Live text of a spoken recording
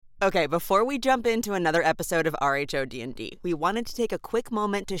Okay, before we jump into another episode of RHO D&D, we wanted to take a quick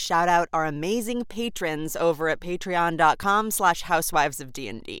moment to shout out our amazing patrons over at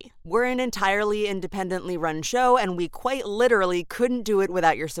patreon.com/housewivesofdnd. We're an entirely independently run show, and we quite literally couldn't do it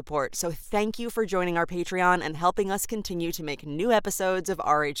without your support. So thank you for joining our Patreon and helping us continue to make new episodes of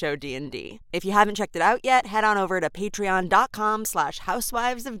RHO D&D. If you haven't checked it out yet, head on over to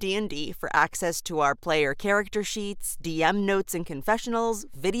patreon.com/housewivesofdnd for access to our player character sheets, DM notes and confessionals,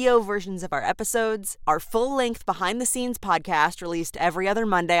 video versions of our episodes, our full-length behind-the-scenes podcast released every other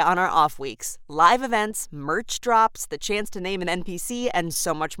Monday on our off weeks, live events, merch drops, the chance to name an NPC, and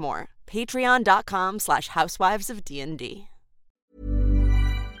so much more. Patreon.com/housewivesofdnd.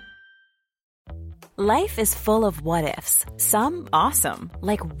 Life is full of what-ifs. Some awesome,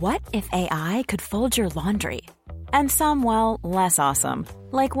 like what if AI could fold your laundry? And some, well, less awesome,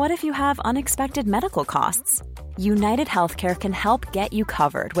 like what if you have unexpected medical costs? United Healthcare can help get you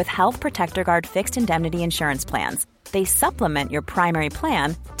covered with Health Protector Guard fixed indemnity insurance plans. They supplement your primary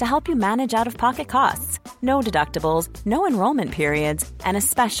plan to help you manage out-of-pocket costs. No deductibles, no enrollment periods, and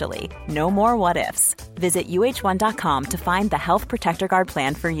especially no more what-ifs. Visit uh1.com to find the Health Protector Guard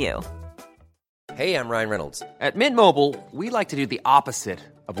plan for you. Hey, I'm Ryan Reynolds. At Mint Mobile, we like to do the opposite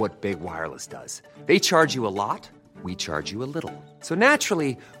of what Big Wireless does. They charge you a lot. We charge you a little. So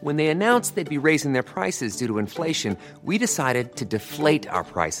naturally, when they announced they'd be raising their prices due to inflation, we decided to deflate our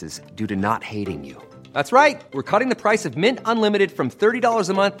prices due to not hating you. That's right. We're cutting the price of Mint Unlimited from $30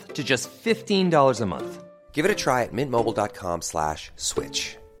 a month to just $15 a month. Give it a try at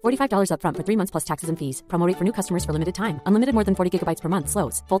mintmobile.com/switch. $45 up front for 3 months plus taxes and fees. Promo rate for new customers for limited time. Unlimited more than 40 gigabytes per month.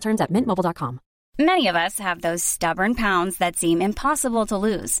 Slows full terms at mintmobile.com. Many of us have those stubborn pounds that seem impossible to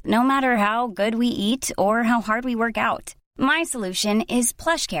lose, no matter how good we eat or how hard we work out. My solution is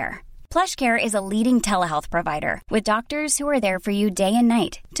PlushCare. PlushCare is a leading telehealth provider with doctors who are there for you day and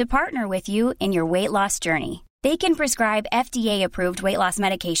night to partner with you in your weight loss journey. They can prescribe FDA-approved weight loss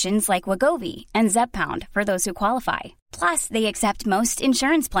medications like Wegovy and Zepbound for those who qualify. Plus, they accept most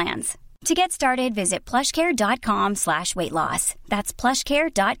insurance plans. To get started, visit plushcare.com/weightloss. That's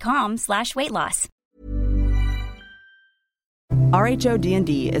plushcare.com/weightloss. RHO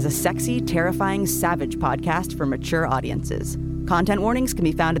D&D is a sexy, terrifying, savage podcast for mature audiences. Content warnings can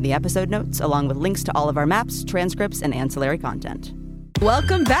be found in the episode notes, along with links to all of our maps, transcripts, and ancillary content.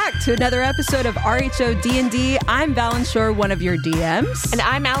 Welcome back to another episode of RHO D&D. I'm Valen Shore, one of your DMs. And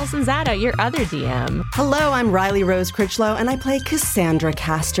I'm Allison Zada, your other DM. Hello, I'm Riley Rose Critchlow, and I play Cassandra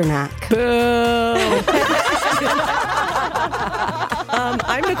Casternak. Boo!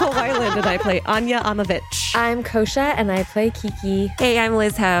 I'm Nicole Weiland, and I play Anya Amovich. I'm Kosha, and I play Kiki. Hey, I'm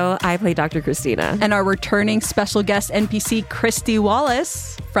Liz Ho. I play Dr. Christina. And our returning special guest NPC, Christy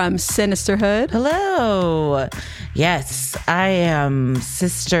Wallace from Sinisterhood. Hello. Yes, I am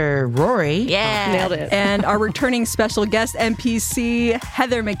Sister Rory. Yeah. Nailed it. And our returning special guest NPC,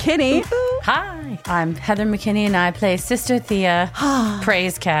 Heather McKinney. Hi, I'm Heather McKinney, and I play Sister Thea.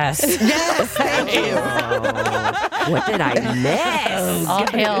 Praise cast. Yes, thank you. What did I miss? All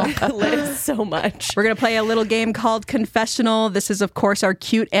hail. Liz, so much. We're going to play a little game called Confessional. This is, of course, our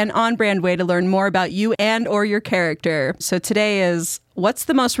cute and on-brand way to learn more about you and or your character. So today is, what's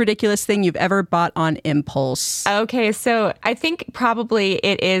the most ridiculous thing you've ever bought on impulse? Okay, so I think probably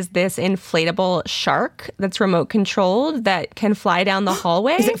it is this inflatable shark that's remote controlled that can fly down the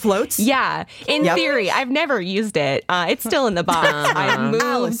hallway. Is it floats? Yeah. In theory, I've never used it. It's still in the box. I moved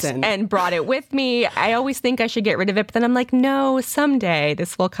Allison. and brought it with me. I always think I should get rid of it, but then I'm like, no, someday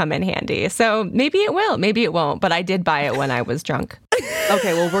this will come in handy. So maybe it will, maybe it won't, but I did buy it when I was drunk.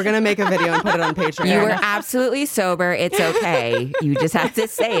 Okay, well, we're going to make a video and put it on Patreon. You were absolutely sober. It's okay. You just have to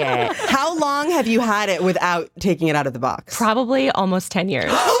say it. How long have you had it without taking it out of the box? Probably almost 10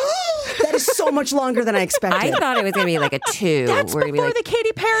 years. That is so much longer than I expected. I thought it was going to be like a 2. That's before the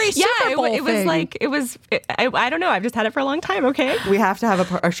Katy Perry Super Bowl it was thing. like, I don't know. I've just had it for a long time, okay? We have to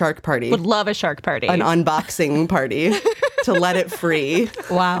have a shark party. Would love a shark party. An unboxing party to let it free.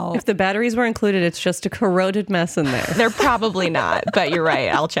 Wow. If the batteries were included, it's just a corroded mess in there. They're probably not, but you're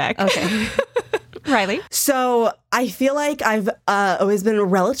right. I'll check. Okay. Riley? So I feel like I've always been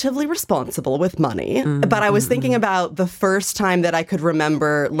relatively responsible with money, but I was thinking about the first time that I could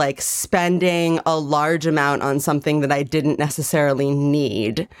remember like spending a large amount on something that I didn't necessarily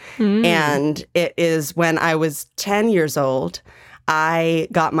need. And it is when I was 10 years old, I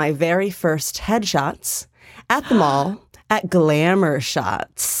got my very first headshots at the mall. At Glamour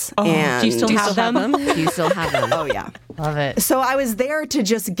Shots. Oh, and do you still have them? Do you still have them? Oh, yeah. Love it. So I was there to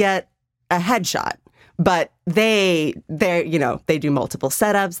just get a headshot, But they do multiple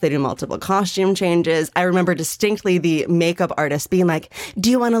setups. They do multiple costume changes. I remember distinctly the makeup artist being like,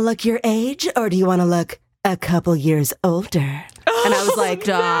 do you want to look your age or do you want to look a couple years older? And I was like,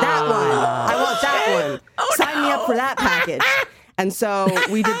 that one. I want that one. Sign me up for that package. And so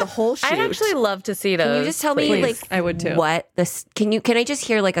we did the whole shoot. I'd actually love to see those. Can you just tell me, like, I would too. What this? Can I just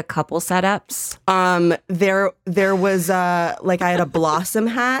hear like a couple setups? There was like I had a blossom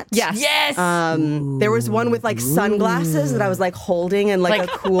hat. Yes. There was one with like sunglasses that I was like holding in like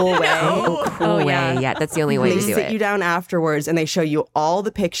a cool way. Cool way. Yeah, that's the only way They to do sit it. you down afterwards and they show you all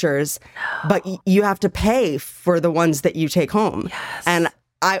the pictures, but you have to pay for the ones that you take home. Yes.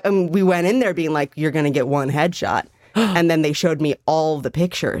 And we went in there being like, you're going to get one headshot. And then they showed me all the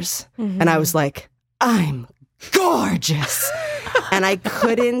pictures. And I was like, I'm gorgeous. And I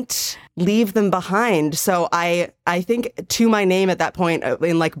couldn't leave them behind. So I think to my name at that point,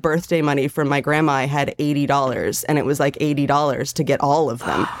 in like birthday money from my grandma, I had $80. And it was like $80 to get all of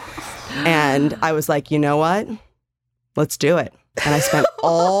them. And I was like, you know what? Let's do it. And I spent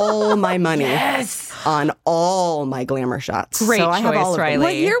all my money on all my glamour shots. Great so I have choice, all of them. Riley.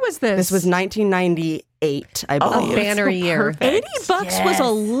 What year was this? This was 1998, I believe. Banner year. $80 was a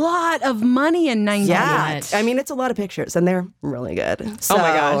lot of money in 98. Yeah. I mean, it's a lot of pictures, and they're really good. So Oh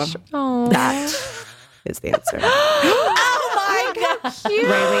my gosh. that is the answer.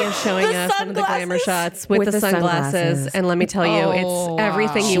 Riley is showing us one of the glamour shots with the sunglasses. And let me tell you, it's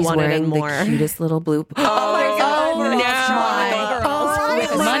everything you She's wanted wearing and more. the cutest little blue.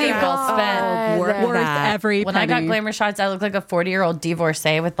 Money well spent. Worth every When I got penny. glamour shots, I look like a 40-year-old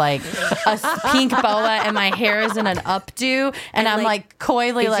divorcee with like a pink boa and my hair is in an updo. And I'm like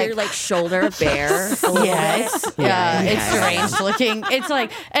coyly Is like... your like shoulder bare? Yes. Yeah, it's strange looking. It's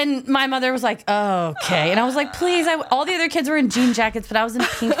like, and my mother was like, oh, okay. And I was like, please. All the other kids were in jean jackets, but I was in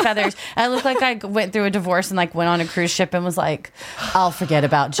pink feathers. And I looked like I went through a divorce and like went on a cruise ship and was like, I'll forget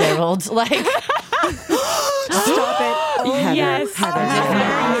about Gerald. Like, Stop it. Heather. yes.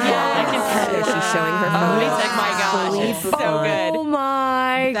 Heather, she's showing her photos. Oh my gosh, it's so good. Oh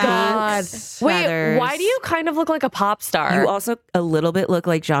my God. Wait, feathers. why do you kind of look like a pop star? You also a little bit look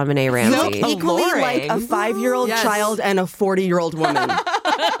like John Benet Ramsey. Equally like a 5-year-old child and a 40-year-old woman.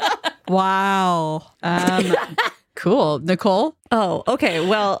 Wow. Cool. Nicole? Oh, okay.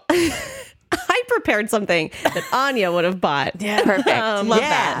 Well, I prepared something that Anya would have bought. Yeah. Perfect. Love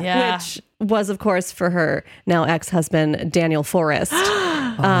that. Yeah. Which was, of course, for her now ex-husband, Daniel Forrest. She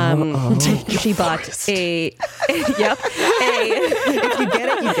bought a... Yep. If you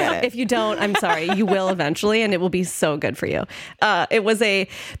get it, you get it. If you don't, I'm sorry. You will eventually, and it will be so good for you. It was a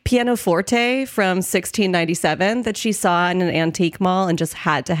pianoforte from 1697 that she saw in an antique mall and just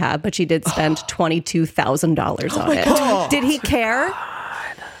had to have, but she did spend $22,000 on it. God. Did he care?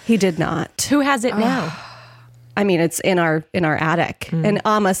 He did not. Who has it now? I mean, it's in our attic, and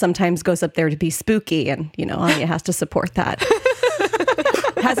Amma sometimes goes up there to be spooky, and Anya has to support that.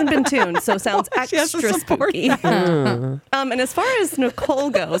 Hasn't been tuned, so sounds extra spooky. And as far as Nicole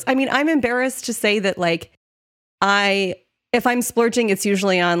goes, I mean, I'm embarrassed to say that, like, if I'm splurging, it's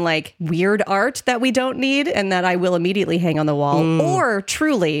usually on like weird art that we don't need and that I will immediately hang on the wall, or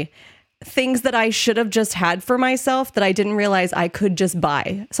truly things that I should have just had for myself that I didn't realize I could just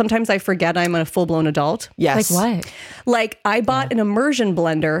buy. Sometimes I forget I'm a full-blown adult. Yes. Like what? Like I bought an immersion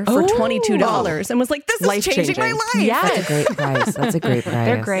blender for $22 and was like, this is changing my life. Yes. That's a great price. That's a great price.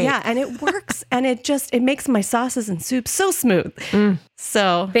 They're great. Yeah, and it works, and it makes my sauces and soups so smooth.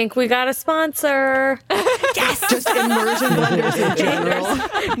 So think we got a sponsor. Just immersion blenders in general.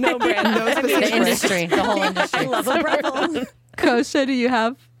 no brand, no specific The industry, the whole industry. I love a brand. Kosha, do you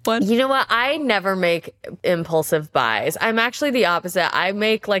have one? You know what? I never make impulsive buys. I'm actually the opposite. I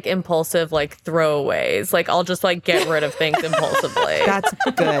make like impulsive like throwaways. Like I'll just like get rid of things impulsively. That's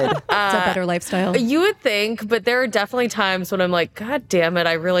good. It's a better lifestyle. You would think, but there are definitely times when I'm like, God damn it,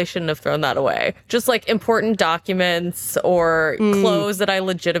 I really shouldn't have thrown that away. Just like important documents or clothes that I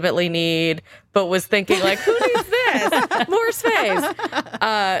legitimately need, but was thinking like, who needs this? More space.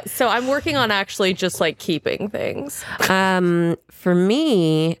 So I'm working on actually just like keeping things. For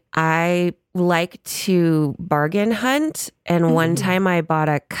me, I like to bargain hunt. And one time I bought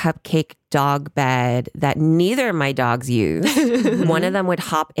a cupcake dog bed that neither of my dogs use. One of them would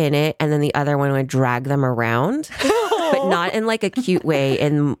hop in it and then the other one would drag them around. But not in like a cute way,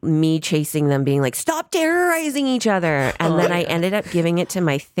 and me chasing them being like, stop terrorizing each other. And then I ended up giving it to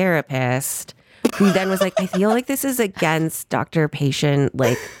my therapist, who then was like, I feel like this is against doctor-patient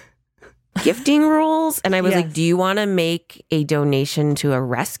like gifting rules. And I was like, do you want to make a donation to a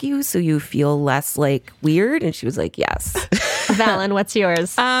rescue so you feel less like weird? And she was like, yes. Valen, what's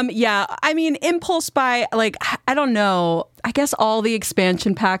yours? Yeah, I mean, impulse buy, like, I don't know. I guess all the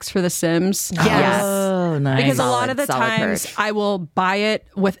expansion packs for The Sims. Yes. Oh, nice. Because a lot of the Solid times purge. I will buy it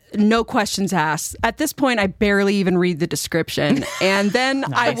with no questions asked. At this point, I barely even read the description. And then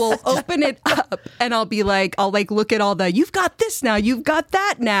I will open it up and I'll be like, look at all the, you've got this now, you've got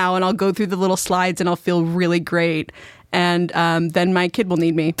that now. And I'll go through the little slides and I'll feel really great. And then my kid will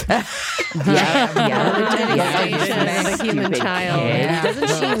need me. The dedication of a human child. Yeah. Doesn't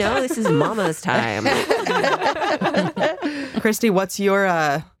she know this is mama's time? Christy, what's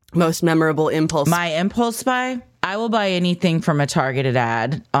your most memorable impulse? My impulse buy? I will buy anything from a targeted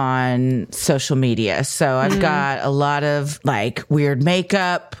ad on social media. So I've got a lot of like weird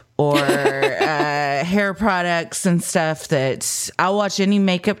makeup or hair products and stuff that I'll watch any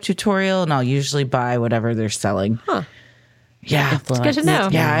makeup tutorial and I'll usually buy whatever they're selling. Huh. Yeah. It's good to know.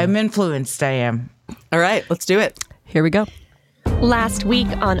 Yeah, I'm influenced. I am. All right, let's do it. Here we go. Last week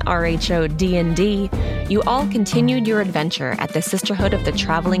on RHO D&D, you all continued your adventure at the Sisterhood of the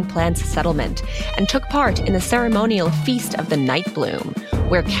Traveling Plants Settlement and took part in the ceremonial Feast of the Night Bloom,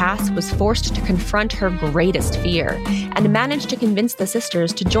 where Cass was forced to confront her greatest fear and managed to convince the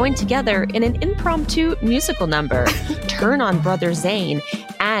sisters to join together in an impromptu musical number, turn on Brother Zane,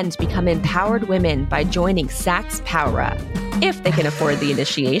 and become empowered women by joining Sax Powra, if they can afford the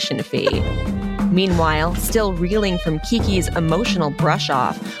initiation fee. Meanwhile, still reeling from Kiki's emotional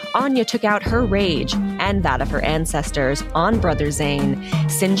brush-off, Anya took out her rage, and that of her ancestors, on Brother Zane,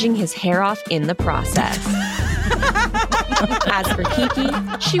 singeing his hair off in the process. As for Kiki,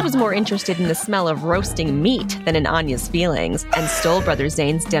 she was more interested in the smell of roasting meat than in Anya's feelings, and stole Brother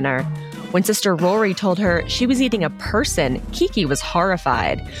Zane's dinner. When Sister Rory told her she was eating a person, Kiki was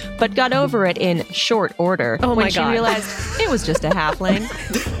horrified, but got over it in short order when she realized it was just a halfling.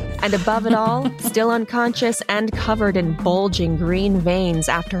 And above it all, still unconscious and covered in bulging green veins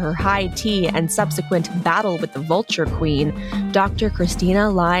after her high tea and subsequent battle with the Vulture Queen, Dr.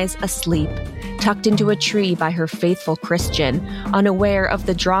 Christina lies asleep, tucked into a tree by her faithful Christian, unaware of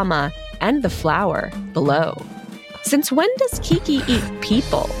the drama and the flower below. Since when does Kiki eat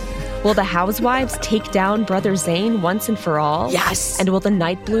people? Will the housewives take down Brother Zane once and for all? Yes! And will the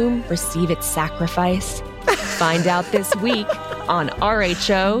Night Bloom receive its sacrifice? Find out this week on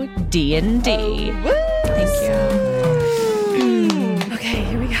RHO D&D. Thank you. Okay,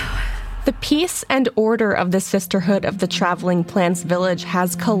 here we go. The peace and order of the Sisterhood of the Traveling Plants Village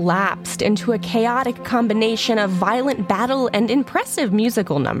has collapsed into a chaotic combination of violent battle and impressive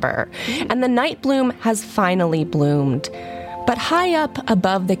musical number, and the Night Bloom has finally bloomed. But high up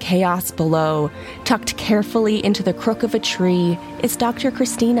above the chaos below, tucked carefully into the crook of a tree, is Dr.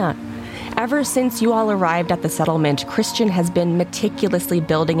 Christina. Ever since you all arrived at the settlement, Christian has been meticulously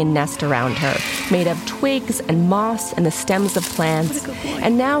building a nest around her, made of twigs and moss and the stems of plants.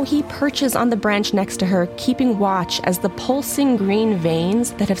 And now he perches on the branch next to her, keeping watch as the pulsing green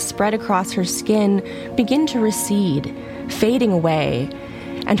veins that have spread across her skin begin to recede, fading away,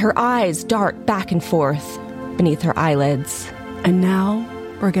 and her eyes dart back and forth beneath her eyelids. And now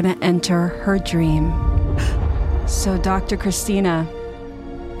we're going to enter her dream. So, Dr. Christina,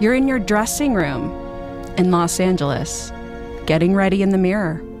 you're in your dressing room in Los Angeles, getting ready in the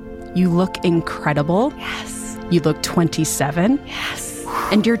mirror. You look incredible. Yes. You look 27. Yes.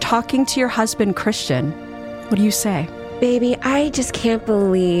 And you're talking to your husband, Christian. What do you say? Baby, I just can't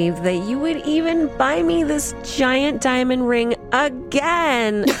believe that you would even buy me this giant diamond ring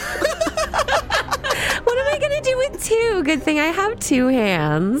again. What am I going to do with two? Good thing I have two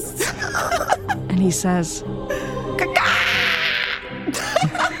hands. And he says,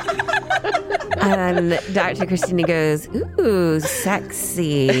 And Dr. Christina goes, ooh,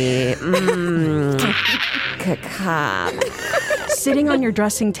 sexy. Caca. sitting on your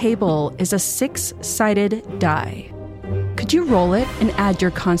dressing table is a 6-sided die. Could you roll it and add your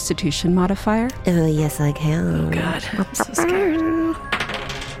Constitution modifier? Oh, yes, I can. Oh, God. I'm so scared.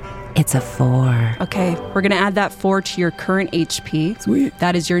 It's a 4. Okay, we're going to add that 4 to your current HP. Sweet.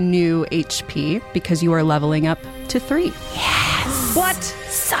 That is your new HP because you are leveling up to 3. Yes. What?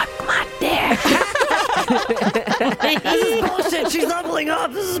 Suck my dick. This is bullshit. She's leveling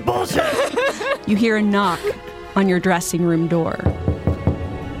up. This is bullshit. You hear a knock on your dressing room door.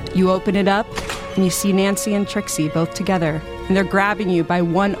 You open it up and you see Nancy and Trixie both together. And they're grabbing you by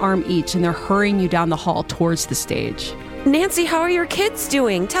one arm each and they're hurrying you down the hall towards the stage. Nancy, how are your kids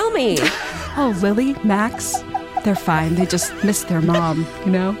doing? Tell me. Oh, Lily, Max, they're fine. They just missed their mom,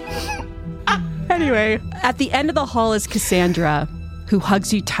 you know? Anyway, at the end of the hall is Cassandra, who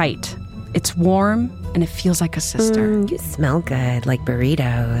hugs you tight It's warm and it feels like a sister. You smell good, like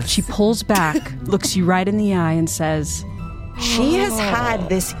burritos. She pulls back, looks you right in the eye, and says, She has had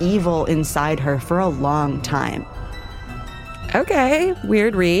this evil inside her for a long time. Okay,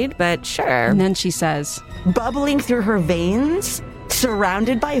 weird read, but sure. And then she says, Bubbling through her veins,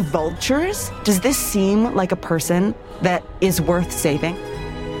 surrounded by vultures? Does this seem like a person that is worth saving?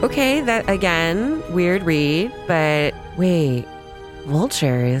 Okay, that again, weird read, but wait,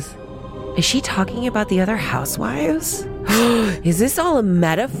 vultures? Is she talking about the other housewives? Is this all a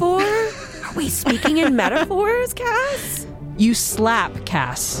metaphor? Are we speaking in metaphors, Cass? You slap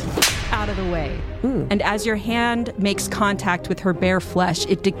Cass out of the way. And as your hand makes contact with her bare flesh,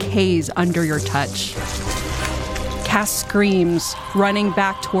 it decays under your touch. Cass screams, running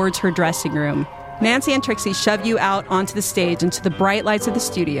back towards her dressing room. Nancy and Trixie shove you out onto the stage into the bright lights of the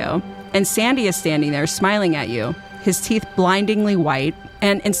studio, and Sandy is standing there smiling at you, his teeth blindingly white.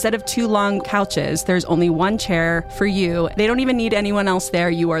 And instead of 2 long couches, there's only 1 chair for you. They don't even need anyone else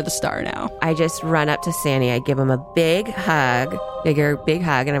there. You are the star now. I just run up to Sandy. I give him a big hug, big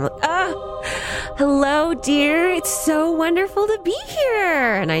hug, and I'm like, hello, dear. It's so wonderful to be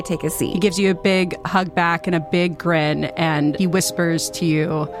here. And I take a seat. He gives you a big hug back and a big grin, and he whispers to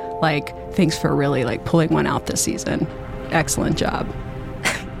you, like, thanks for really, like, pulling one out this season. Excellent job.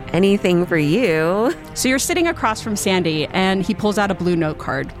 Anything for you. So you're sitting across from Sandy, and he pulls out a blue note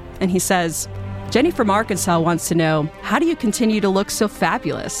card, and he says, Jenny from Arkansas wants to know, how do you continue to look so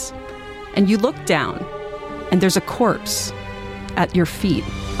fabulous? And you look down, and there's a corpse at your feet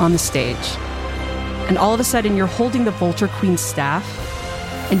on the stage. And all of a sudden, you're holding the Vulture Queen's staff,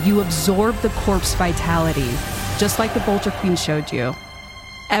 and you absorb the corpse vitality, just like the Vulture Queen showed you.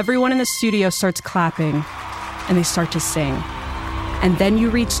 Everyone in the studio starts clapping, and they start to sing. And then you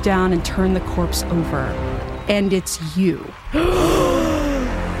reach down and turn the corpse over, and it's you.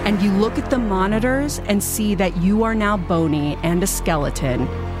 And you look at the monitors and see that you are now bony and a skeleton,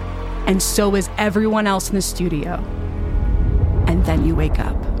 and so is everyone else in the studio. And then you wake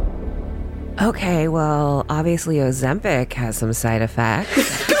up. Okay, well, obviously Ozempic has some side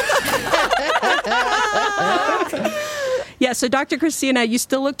effects. Yeah, so Dr. Christina, you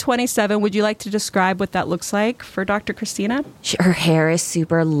still look 27. Would you like to describe what that looks like for Dr. Christina? Her hair is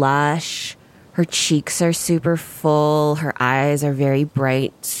super lush. Her cheeks are super full. Her eyes are very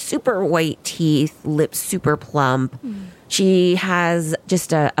bright. Super white teeth. Lips super plump. She has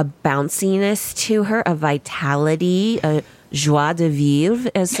just a bounciness to her, a vitality, a joie de vivre,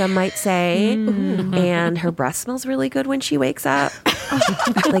 as some might say. And her breath smells really good when she wakes up.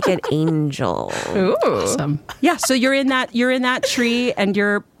 Like an angel. Ooh. Awesome. Yeah, so you're in that tree and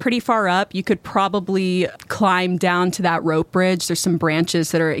you're pretty far up. You could probably climb down to that rope bridge. There's some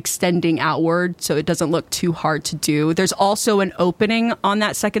branches that are extending outward, so it doesn't look too hard to do. There's also an opening on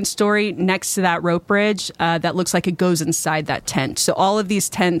that second story next to that rope bridge that looks like it goes inside that tent. So all of these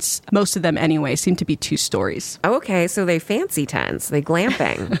tents, most of them anyway, seem to be 2 stories. Okay, so they fancy tents. They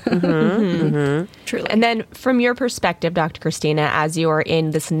glamping. Truly. And then from your perspective, Dr. Christina, as you're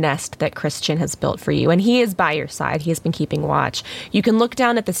in this nest that Christian has built for you, and he is by your side, he has been keeping watch, you can look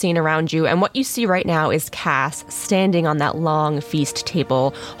down at the scene around you, and what you see right now is Cass standing on that long feast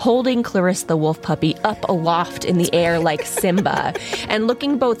table, holding Clarisse the wolf puppy up aloft in the air like Simba, and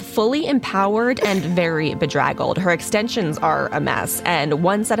looking both fully empowered and very bedraggled. Her extensions are a mess, and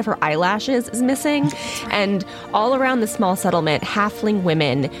one set of her eyelashes is missing, and all around the small settlement, halfling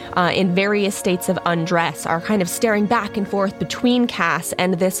women in various states of undress are kind of staring back and forth between Cass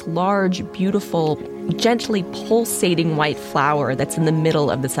and this large, beautiful, gently pulsating white flower that's in the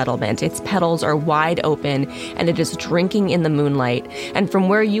middle of the settlement. Its petals are wide open, and it is drinking in the moonlight. And from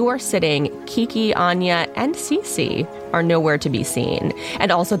where you are sitting, Kiki, Anya, and Cece are nowhere to be seen.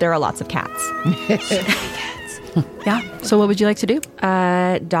 And also, there are lots of cats. Yeah. So what would you like to do?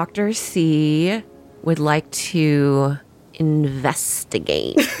 Dr. C would like to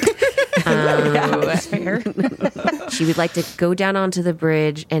investigate. That's fair. She would like to go down onto the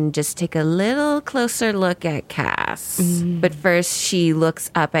bridge and just take a little closer look at Cass. But first, she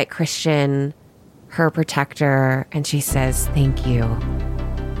looks up at Christian, her protector, and she says, "Thank you.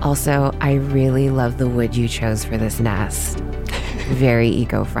 Also, I really love the wood you chose for this nest. Very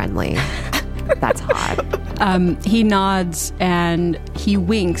eco-friendly." That's hot. He nods and he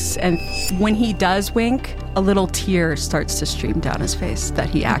winks, and when he does wink, a little tear starts to stream down his face that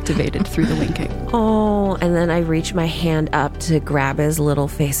he activated through the winking. Oh, and then I reach my hand up to grab his little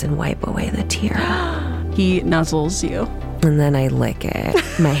face and wipe away the tear. He nuzzles you. And then I lick it,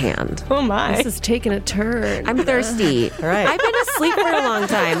 my hand. Oh my. This is taking a turn. I'm thirsty. All right. I've been asleep for a long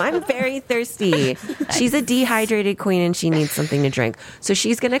time. I'm very thirsty. She's a dehydrated queen and she needs something to drink. So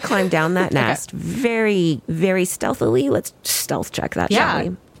she's going to climb down that nest very, very stealthily. Let's stealth check that, shall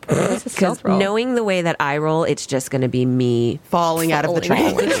we? Because knowing the way that I roll, it's just going to be me falling out of the tree.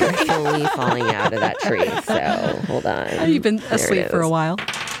 Fully falling out of that tree. So hold on. You've been asleep for a while.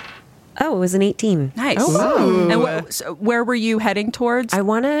 Oh, it was an 18. Nice. Oh, wow. And so where were you heading towards? I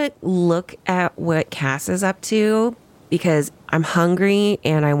want to look at what Cass is up to because I'm hungry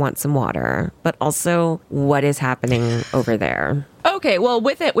and I want some water, but also what is happening over there. Okay, well,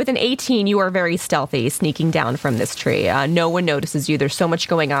 with an 18, you are very stealthy, sneaking down from this tree. No one notices you. There's so much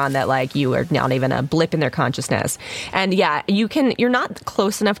going on that, like, you are not even a blip in their consciousness. And yeah, you're not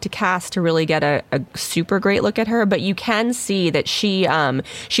close enough to Cass to really get a super great look at her, but you can see that she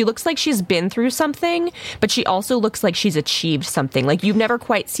looks like she's been through something, but she also looks like she's achieved something. Like, you've never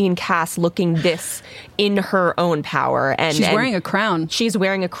quite seen Cass looking this in her own power. And she's wearing a crown. She's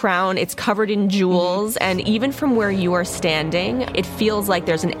wearing a crown. It's covered in jewels. And even from where you are standing, it feels like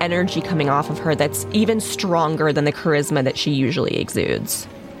there's an energy coming off of her that's even stronger than the charisma that she usually exudes.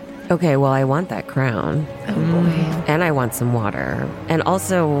 Okay, well, I want that crown. Oh, boy. And I want some water. And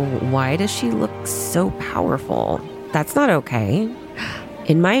also, why does she look so powerful? That's not okay.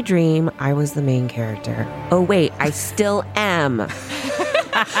 In my dream, I was the main character. Oh, wait, I still am.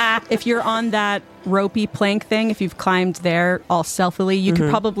 If you're on that ropey plank thing, if you've climbed there all stealthily, you could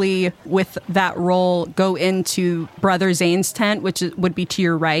probably, with that roll, go into Brother Zane's tent, which would be to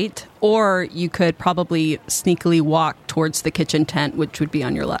your right, or you could probably sneakily walk towards the kitchen tent, which would be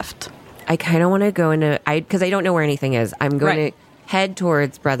on your left. I kind of want to go into, because I don't know where anything is. I'm going to head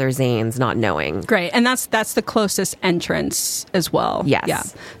towards Brother Zane's, not knowing. Great. And that's the closest entrance as well. Yes. Yeah.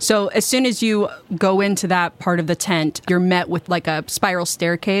 So as soon as you go into that part of the tent, you're met with like a spiral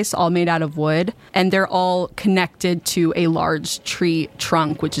staircase all made out of wood, and they're all connected to a large tree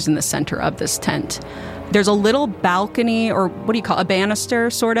trunk, which is in the center of this tent. There's a little balcony, or what do you call it, a banister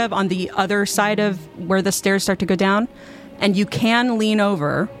sort of on the other side of where the stairs start to go down. And you can lean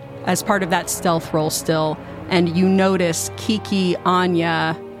over as part of that stealth roll still, and you notice Kiki,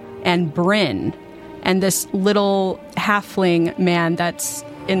 Anya, and Bryn, and this little halfling man that's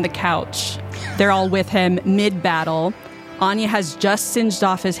in the couch. They're all with him mid-battle. Anya has just singed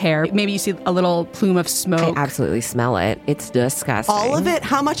off his hair. Maybe you see a little plume of smoke. I absolutely smell it. It's disgusting. All of it?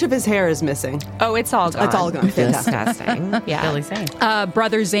 How much of his hair is missing? Oh, it's all gone. It's all gone. Disgusting. Yeah. Billy Zane.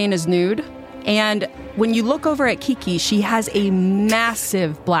 Brother Zane is nude. And when you look over at Kiki, she has a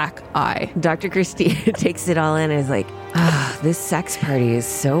massive black eye. Dr. Christina takes it all in and is like, this sex party is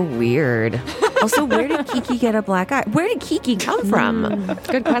so weird. Also, where did Kiki get a black eye? Where did Kiki come from?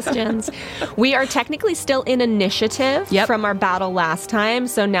 Good questions. We are technically still in initiative from our battle last time.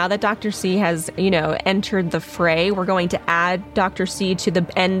 So now that Dr. C has, entered the fray, we're going to add Dr. C to the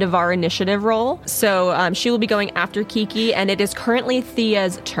end of our initiative roll. So she will be going after Kiki, and it is currently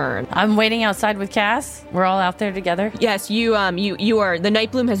Thea's turn. I'm waiting outside with Cass. We're all out there together. Yes, you are. The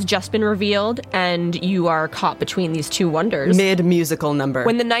Night Bloom has just been revealed, and you are caught between these two wonders. Mid-musical number.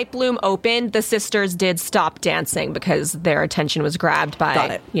 When the Night Bloom opened, the sisters did stop dancing because their attention was grabbed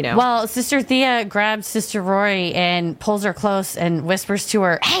by, Well, Sister Thea grabs Sister Rory and pulls her close and whispers to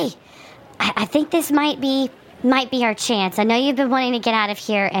her, "Hey, I think this might be our chance. I know you've been wanting to get out of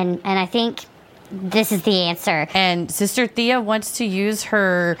here, and I think this is the answer." And Sister Thea wants to use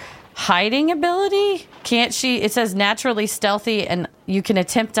her hiding ability. Can't she? It says naturally stealthy, and you can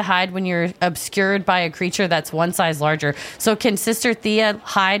attempt to hide when you're obscured by a creature that's one size larger. So can Sister Thea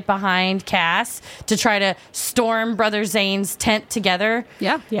hide behind Cass to try to storm Brother Zane's tent together?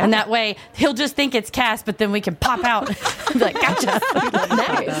 Yeah. And that way he'll just think it's Cass, but then we can pop out and be like, gotcha.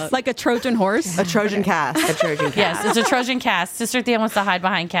 Nice. Like a Trojan horse? A Trojan Cass. A Trojan Cass. Yes, it's a Trojan Cass. Sister Thea wants to hide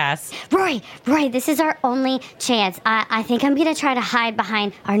behind Cass. Rory, this is our only chance. I think I'm going to try to hide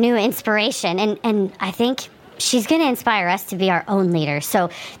behind our new inspiration, and I think she's going to inspire us to be our own leader.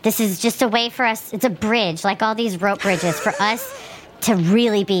 So this is just a way for us. It's a bridge, like all these rope bridges, for us to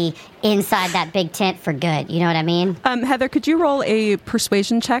really be inside that big tent for good. You know what I mean? Heather, could you roll a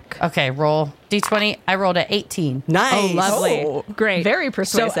persuasion check? Okay, roll D20. I rolled an 18. Nice. Oh, lovely. Oh, great. Very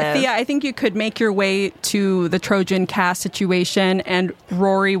persuasive. So, Thea, I think you could make your way to the Trojan Cass situation, and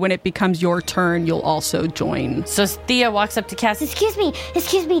Rory, when it becomes your turn, you'll also join. So Thea walks up to Cass. Excuse me,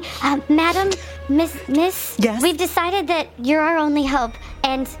 Madam, Miss. Yes? We've decided that you're our only hope,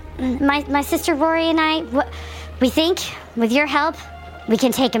 and my sister Rory and I, we think with your help, we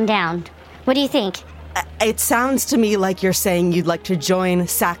can take him down. What do you think? It sounds to me like you're saying you'd like to join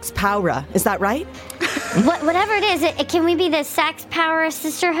Sax Paura. Is that right? Whatever it is, can we be the Sax Power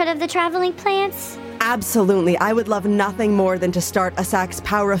Sisterhood of the Traveling Plants? Absolutely. I would love nothing more than to start a Sax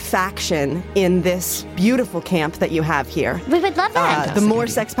Power faction in this beautiful camp that you have here. We would love that. The more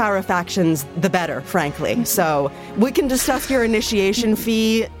Sex Power factions, the better, frankly. So we can discuss your initiation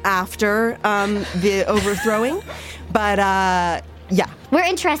fee after the overthrowing. But, yeah. We're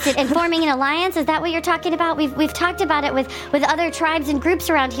interested in forming an alliance. Is that what you're talking about? We've talked about it with other tribes and groups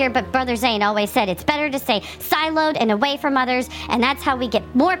around here, but Brother Zane always said it's better to stay siloed and away from others, and that's how we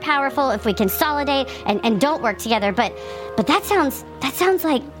get more powerful if we consolidate and don't work together. But that sounds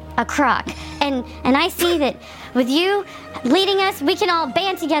like a crock. And I see that with you leading us, we can all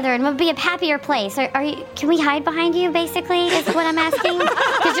band together and we'll be a happier place. Can we hide behind you, basically, is what I'm asking?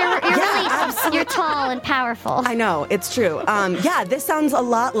 Because you're tall and powerful. I know, it's true. This sounds a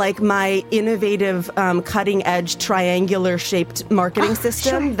lot like my innovative, cutting-edge, triangular-shaped marketing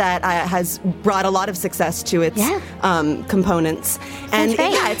system that has brought a lot of success to its components. And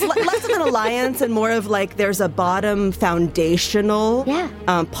it's less of an alliance and more of like there's a bottom foundational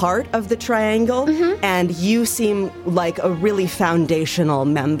part of the triangle, and you seem like a really foundational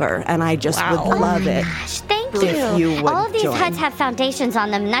member, and I just would love it. Thank you. All of these huts have foundations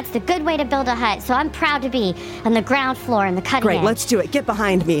on them, and that's the good way to build a hut. So I'm proud to be on the ground floor in the cutting edge. Great, let's do it. Get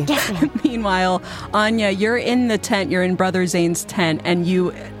behind me. Yes, Meanwhile, Anya, you're in the tent. You're in Brother Zane's tent, and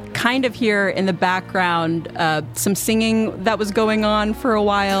you kind of hear in the background some singing that was going on for a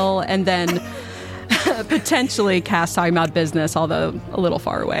while, and then potentially Cass talking about business, although a little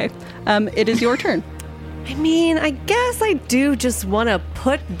far away. It is your turn. I mean, I guess I do just want to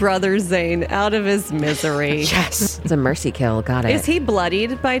put Brother Zane out of his misery. Yes. It's a mercy kill. Got it. Is he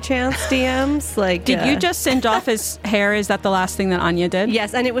bloodied by chance, DMs? Did you just singe off his hair? Is that the last thing that Anya did?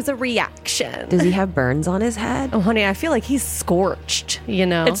 Yes, and it was a reaction. Does he have burns on his head? Oh, honey, I feel like he's scorched, you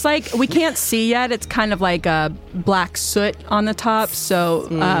know? It's like, we can't see yet. It's kind of like a black soot on the top, so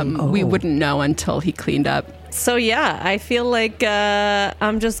we wouldn't know until he cleaned up. So yeah, I feel like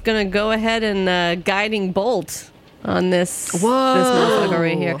I'm just gonna go ahead and guiding bolt on this motherfucker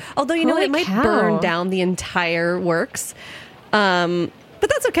right here. Although you know it might burn down the entire works, but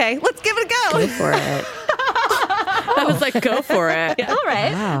that's okay. Let's give it a go. Go for it. I was like, go for it. Yeah. All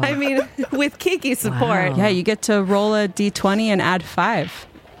right. Wow. I mean, with Kiki support. Wow. Yeah, you get to roll a d20 and add 5.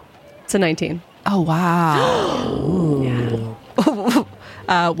 It's a 19. Oh, wow. Yeah.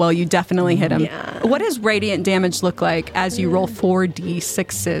 Well, you definitely hit him. Yeah. What does radiant damage look like as you roll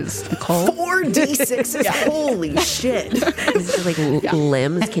 4d6s, Nicole? 4d6s? Holy shit. Is it like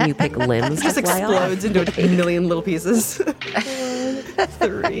limbs? Can you pick limbs? It just explodes into a million little pieces.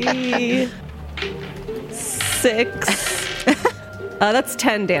 3, 6. That's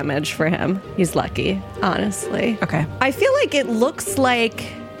 10 damage for him. He's lucky, honestly. Okay. I feel like it looks like,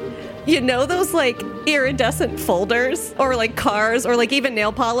 you know, those like iridescent folders or like cars or like even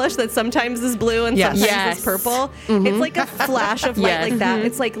nail polish that sometimes is blue and sometimes is purple. It's like a flash of light like that.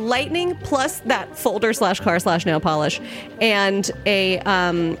 It's like lightning plus that folder / car / nail polish and a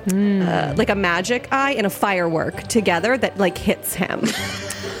like a magic eye and a firework together that like hits him.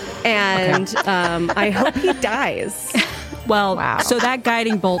 And I hope he dies. Well, so that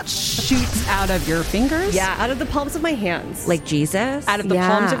guiding bolt shoots out of your fingers? Yeah, out of the palms of my hands. Like Jesus? Out of the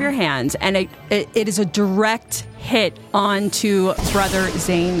palms of your hands. And it is a direct hit onto Brother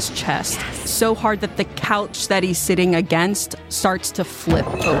Zane's chest. Yes. So hard that the couch that he's sitting against starts to flip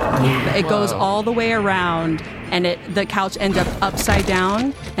over. Yeah. It goes all the way around, and the couch ends up upside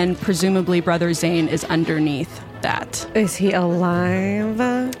down, and presumably Brother Zane is underneath that. Is he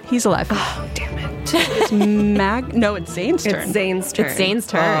alive? He's alive. Oh, damn it. It's No, it's Zane's turn. It's Zane's turn. It's Zane's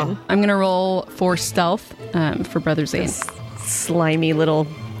turn. Oh. I'm going to roll for stealth for Brother Zane. This slimy little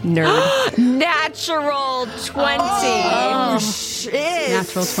nerd. Natural 20. Oh, shit.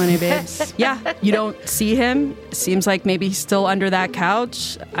 Natural 20, babes. Yeah, you don't see him. Seems like maybe he's still under that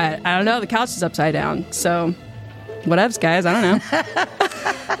couch. I don't know. The couch is upside down. So, whatevs, guys. I don't know.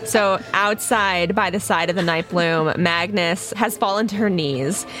 So outside by the side of the night bloom, Magnus has fallen to her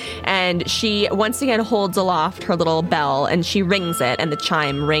knees, and she once again holds aloft her little bell, and she rings it, and the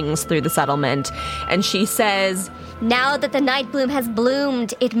chime rings through the settlement, and she says, "Now that the night bloom has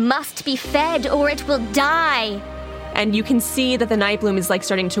bloomed, it must be fed or it will die." And you can see that the night bloom is like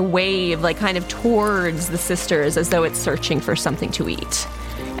starting to wave, like kind of towards the sisters as though it's searching for something to eat.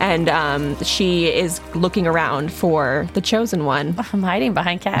 and she is looking around for the chosen one. I'm hiding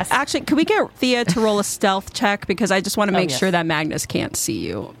behind Cass. Actually, could we get Thea to roll a stealth check? Because I just want to make sure that Magnus can't see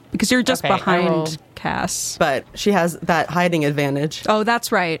you. Because you're just behind Cass. But she has that hiding advantage. Oh,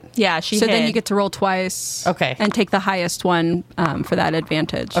 that's right. Yeah, she So then hid. you get to roll twice. Okay. And take the highest one for that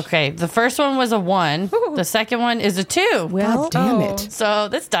advantage. Okay, the first one was a 1. The second one is a 2. Well, damn it. So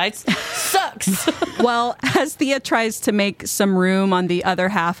this dice sucks. Well, as Thea tries to make some room on the other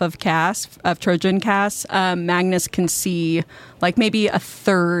half of Trojan Cass, Magnus can see like maybe a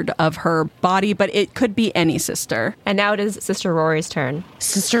third of her body, but it could be any sister. And now it is Sister Rory's turn.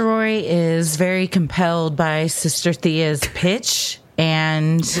 Sister Rory is very compelled by Sister Thea's pitch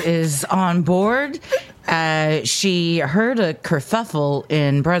and is on board. She heard a kerfuffle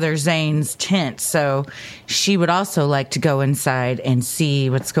in Brother Zane's tent, so she would also like to go inside and see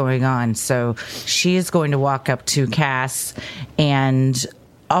what's going on. So she is going to walk up to Cass and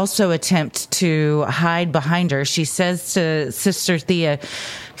also attempt to hide behind her. She says to Sister Thea,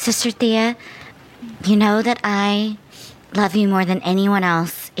 Sister Thea, you know that I love you more than anyone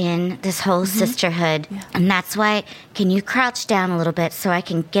else in this whole sisterhood. Yeah. And that's why, can you crouch down a little bit so I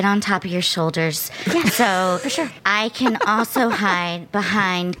can get on top of your shoulders? Yeah, so for sure. I can also hide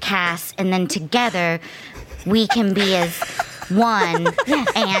behind Cass, and then together we can be as one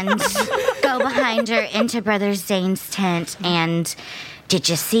and go behind her into Brother Zane's tent. And did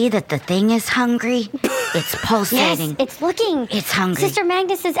you see that the thing is hungry? It's pulsating. Yes, it's looking. It's hungry. Sister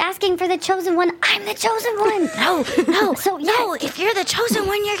Magnus is asking for the chosen one. I'm the chosen one. No. So No, if you're the chosen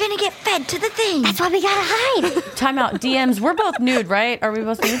one, you're gonna get fed to the thing. That's why we gotta hide. Time out. DMs, we're both nude, right? Are we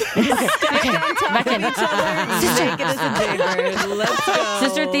both nude? Okay. Back in.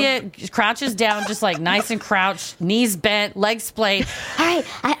 Sister Thea crouches down, just like nice and crouched, knees bent, legs splayed. All right,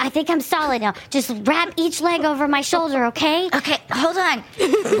 I think I'm solid now. Just wrap each leg over my shoulder, okay? Okay, hold on.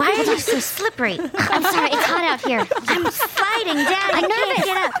 Why are you so slippery? I'm sorry, it's hot out here. I'm sliding down. I'm I can't nervous.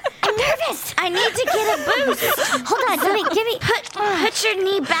 get up. I'm nervous. I need to get a boost. Hold on, give me. Put your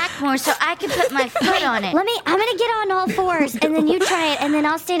knee back more so I can put my foot on it. I'm gonna get on all fours, and then you try it, and then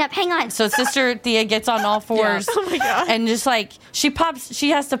I'll stand up. Hang on. So Sister Thea gets on all fours. Oh my God. And just like she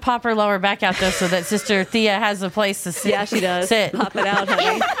has to pop her lower back out though, so that Sister Thea has a place to sit. Yeah, she does. Sit. Pop it out,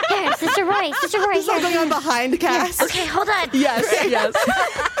 honey. Here, Sister Roy, Is that going on behind Cass? Okay, hold on. Yes.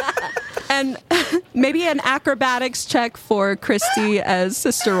 And maybe an acrobatics check for Christy as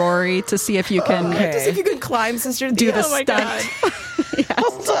Sister Rory to see if you can Just if you could climb, Sister Thea. do the stunt.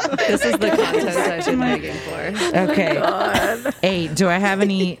 This is the contest I've been begging for. okay, 8. Do I have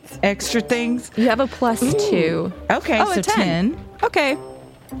any extra things? You have a +2. Okay, Oh, so a 10. 10. Okay.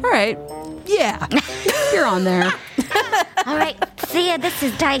 All right. Yeah. You're on there. All right, Thea, this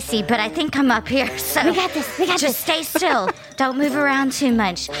is dicey, but I think I'm up here. So We got this. just stay still. Don't move around too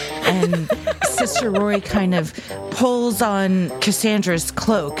much. And Sister Rory kind of pulls on Cassandra's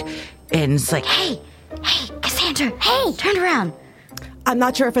cloak and is like, Hey, Cassandra. Hey, turn around. I'm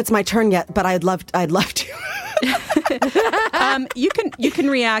not sure if it's my turn yet, but I'd love to. You can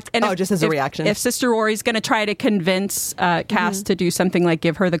react. And just as a reaction. If Sister Rory's going to try to convince Cass to do something like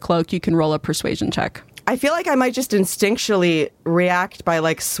give her the cloak, you can roll a persuasion check. I feel like I might just instinctually react by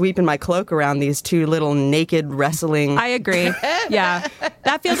like sweeping my cloak around these two little naked wrestling. I agree. Yeah.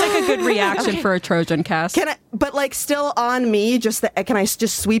 That feels like a good reaction for a Trojan Cass. Can I, but like still on me, can I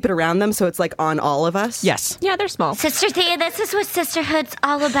just sweep it around them so it's like on all of us? Yes. Yeah, they're small. Sister Thea, this is what sisterhood's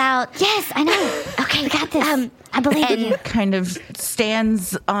all about. Yes, I know. Okay, We got this. I believe in you. kind of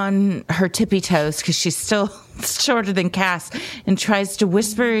stands on her tippy toes because she's still shorter than Cass and tries to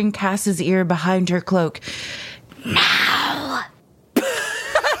whisper in Cass's ear behind her cloak. Now.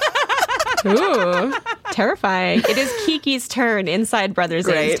 Ooh, terrifying. It is Kiki's turn inside Brother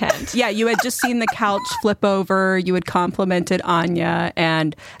Zane's Great. tent. Yeah, you had just seen the couch flip over. You had complimented Anya.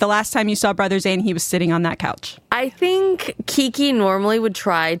 And the last time you saw Brother Zane, he was sitting on that couch. I think Kiki normally would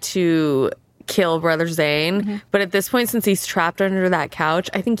try to kill Brother Zane, but at this point, since he's trapped under that couch,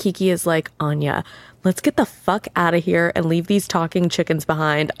 I think Kiki is like, Anya, let's get the fuck out of here and leave these talking chickens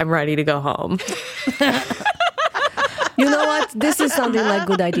behind. I'm ready to go home. You know what? This is sounding like a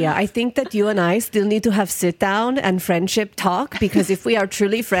good idea. I think that you and I still need to have sit down and friendship talk, because if we are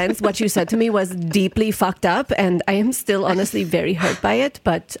truly friends, what you said to me was deeply fucked up, and I am still honestly very hurt by it.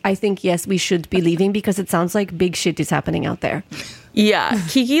 But I think, yes, we should be leaving because it sounds like big shit is happening out there. Yeah,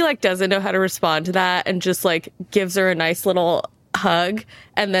 Kiki like doesn't know how to respond to that and just like gives her a nice little hug,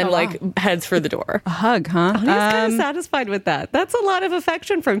 and then like heads for the door. A hug, huh? Anya's kind of satisfied with that. That's a lot of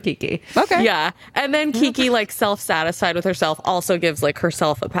affection from Kiki. Okay. Yeah. And then Kiki, like self-satisfied with herself, also gives like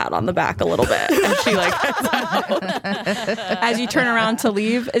herself a pat on the back a little bit. And she like as you turn around to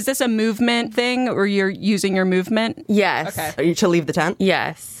leave, is this a movement thing or you're using your movement? Yes. Okay. Are you to leave the tent?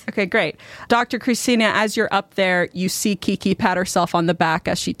 Yes. Okay, great. Dr. Christina, as you're up there, you see Kiki pat herself on the back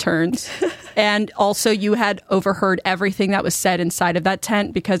as she turns. And also you had overheard everything that was said inside of that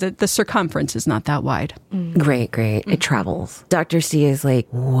tent because the circumference is not that wide. Great. It travels. Dr. C is like,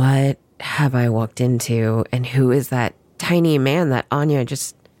 what have I walked into? And who is that tiny man that Anya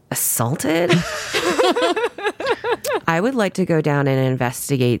just assaulted? I would like to go down and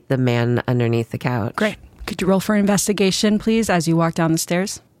investigate the man underneath the couch. Great. Could you roll for investigation, please, as you walk down the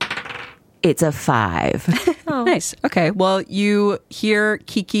stairs? It's a 5. Oh. Nice. Okay. Well, you hear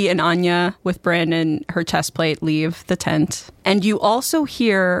Kiki and Anya with Brandon, her chest plate, leave the tent. And you also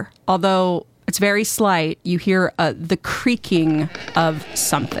hear, although it's very slight, you hear the creaking of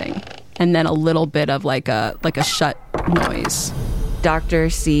something. And then a little bit of like a shut noise. Dr.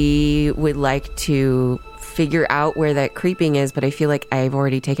 C would like to figure out where that creeping is, but I feel like I've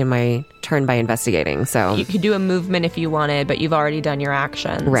already taken my turn by investigating, so... You could do a movement if you wanted, but you've already done your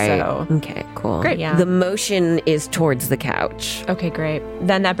action. Right. So. Okay, cool. Great. Yeah. The motion is towards the couch. Okay, great.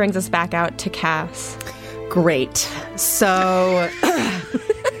 Then that brings us back out to Cass. Great. So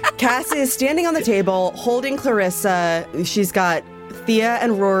Cass is standing on the table, holding Clarissa. She's got Thea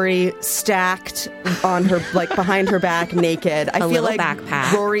and Rory stacked on her, like behind her back, naked. I feel like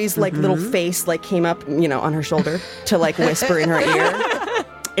backpack. Rory's like little face like came up, on her shoulder to like whisper in her ear.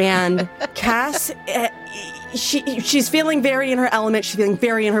 And Cass, she's feeling very in her element. She's feeling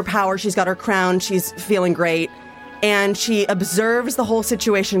very in her power. She's got her crown. She's feeling great. And she observes the whole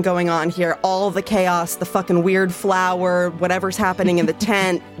situation going on here, all the chaos, the fucking weird flower, whatever's happening in the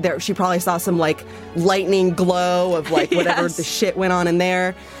tent. There, she probably saw some like lightning glow of like whatever the shit went on in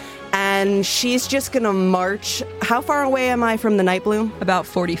there. And she's just gonna march. How far away am I from the Night Bloom? About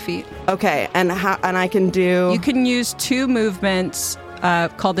 40 feet. Okay, and I can do... You can use 2 movements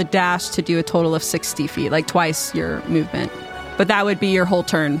called a dash to do a total of 60 feet, like twice your movement. But that would be your whole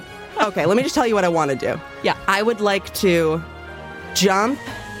turn. Okay, let me just tell you what I want to do. Yeah. I would like to jump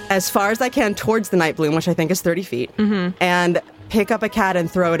as far as I can towards the Night Bloom, which I think is 30 feet, and pick up a cat and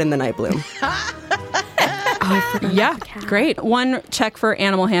throw it in the Night Bloom. Yeah, great. 1 check for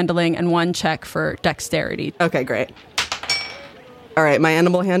animal handling and 1 check for dexterity. Okay, great. All right, my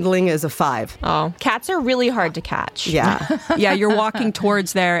animal handling is a 5. Oh, cats are really hard to catch. Yeah. Yeah, you're walking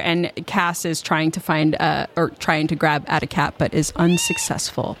towards there, and Cass is trying to find or trying to grab at a cat, but is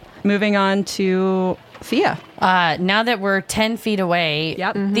unsuccessful. Moving on to Thea. Now that we're 10 feet away,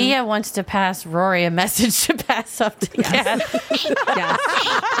 Thea wants to pass Rory a message to pass up to Cass.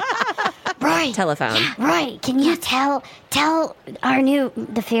 Roy. Telephone. Yeah, Roy, can you tell our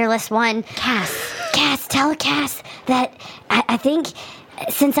the fearless one, Cass, tell Cass that I think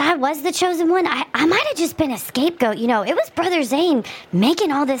since I was the chosen one, I might have just been a scapegoat. It was Brother Zane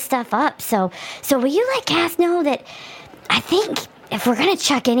making all this stuff up. So will you let Cass know that I think if we're gonna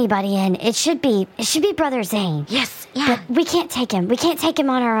chuck anybody in, it should be Brother Zane. Yes, yeah. But we can't take him. We can't take him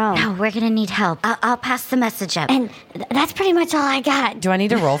on our own. No, we're gonna need help. I'll pass the message up. And that's pretty much all I got. Do I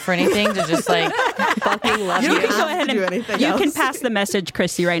need to roll for anything to just like fucking love you? You can go ahead and you can pass the message,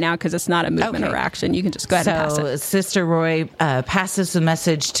 Chrissy, right now because it's not a movement or action. You can just go ahead and pass it. Sister Roy passes the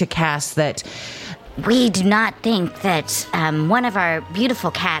message to Cass that we do not think that one of our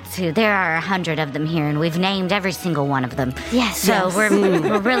beautiful cats, who there are 100 of them here, and we've named every single one of them. Yes. So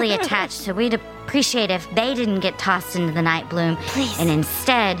we're really attached. So we'd appreciate if they didn't get tossed into the Night Bloom. Please. And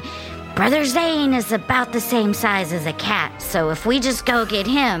instead, Brother Zane is about the same size as a cat. So if we just go get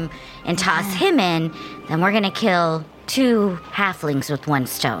him and toss him in, then we're going to kill 2 halflings with 1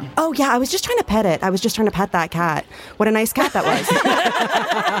 stone. Oh, yeah, I was just trying to pet it. I was just trying to pet that cat. What a nice cat that was.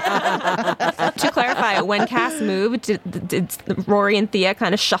 To clarify, when Cass moved, did Rory and Thea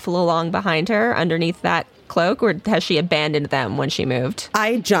kind of shuffle along behind her underneath that cloak, or has she abandoned them when she moved?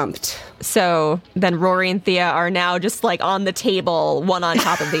 I jumped. So then Rory and Thea are now just like on the table, one on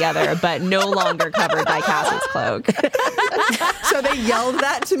top of the other, but no longer covered by Cass's cloak. So they yelled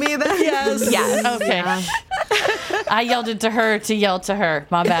that to me then? Yes. Okay. Yeah. I yelled it to her to yell to her.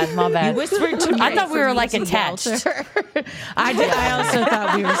 My bad. You whispered to me. I thought we were like attached. I did. I also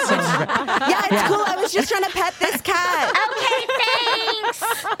thought we were so. Yeah, it's cool. I was just trying to pet this cat. Okay,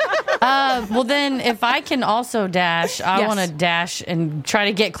 thanks. Well, then, if I can also dash, I want to dash and try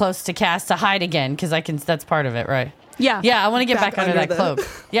to get close to Cass to hide again, because I can. That's part of it, right? Yeah. Yeah, I want to get back under that cloak.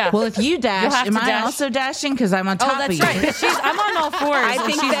 Yeah. Well, if you You'll dash, have am to I dash. also dashing? Because I'm on top Oh, of that's you. right. I'm on all fours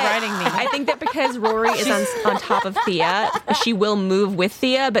and she's riding me. I think that because Rory is on top of Thea, she will move with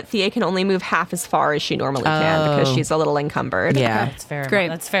Thea, but Thea can only move half as far as she normally can because she's a little encumbered. Yeah. That's fair. Great.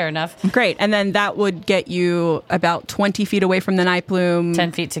 That's fair enough. Great. And then that would get you about 20 feet away from the night bloom.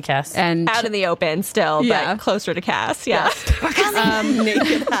 10 feet to Cass. And out in the open still, Yeah. but closer to Cass. Yeah.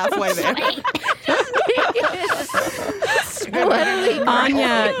 Naked halfway there.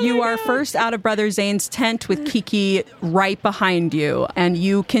 Anya, you are first out of Brother Zane's tent with Kiki right behind you. And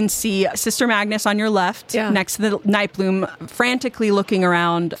you can see Sister Magnus on your left next to the night bloom, frantically looking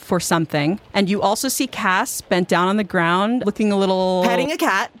around for something. And you also see Cass bent down on the ground, looking a little... Petting a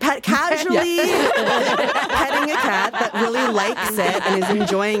cat. Casually petting a cat that really likes it and is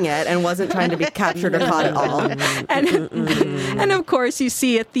enjoying it and wasn't trying to be captured or caught at all. And of course, you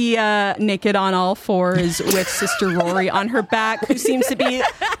see Thea naked on all fours with Sister Rory on her back, who seems to be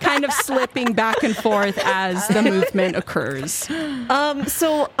kind of slipping back and forth as the movement occurs.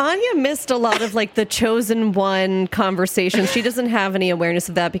 So Anya missed a lot of like the chosen one conversation. She doesn't have any awareness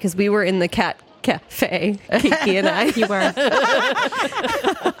of that because we were in the cat cafe, Kiki and I. You were.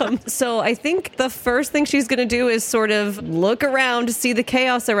 So I think the first thing she's going to do is sort of look around to see the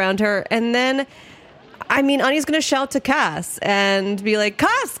chaos around her. And then, I mean, Anya's going to shout to Cass and be like,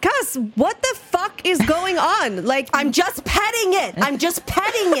 Cass, what the fuck is going on? Like, I'm just petting it. I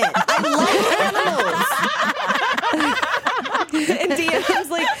love animals. And Deanna's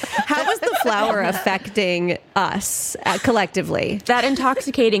like, how is the flower affecting us collectively? That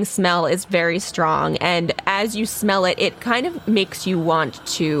intoxicating smell is very strong, and as you smell it, it kind of makes you want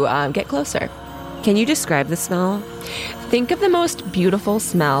to get closer. Can you describe the smell? Think of the most beautiful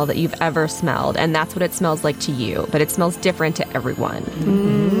smell that you've ever smelled, and that's what it smells like to you, but it smells different to everyone.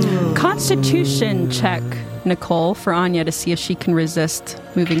 Constitution check, Nicole, for Anya to see if she can resist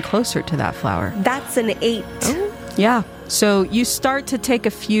moving closer to that flower. That's an 8. Yeah. So you start to take a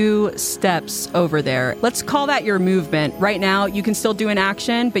few steps over there. Let's call that your movement. Right now, you can still do an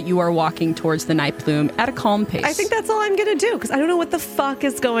action, but you are walking towards the night bloom at a calm pace. I think that's all I'm going to do because I don't know what the fuck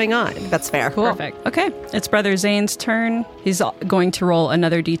is going on. That's fair. Cool. Perfect. Okay. It's Brother Zane's turn. He's going to roll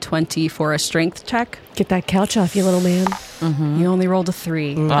another d20 for a strength check. Get that couch off, you little man. He only rolled a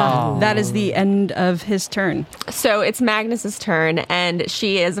 3. Oh. That is the end of his turn. So it's Magnus's turn, and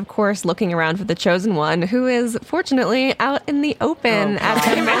she is, of course, looking around for the chosen one, who is fortunately out in the open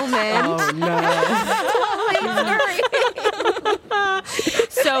at the moment.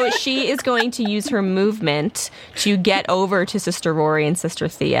 So she is going to use her movement to get over to Sister Rory and Sister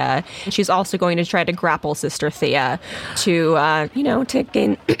Thea. She's also going to try to grapple Sister Thea to, to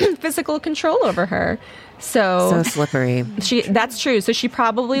gain physical control over her. So slippery. That's true. So she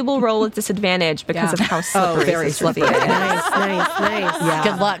probably will roll at disadvantage because of how slippery. Very slippery. Nice. Yeah.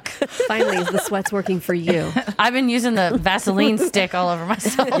 Good luck. Finally, is the sweat's working for you? I've been using the Vaseline stick all over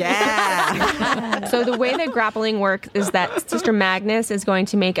myself. Yeah. So the way that grappling works is that Sister Magnus is going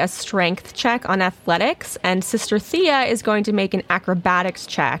to make a strength check on athletics, and Sister Thea is going to make an acrobatics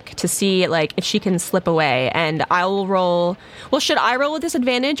check to see if she can slip away. And I will roll. Well, should I roll with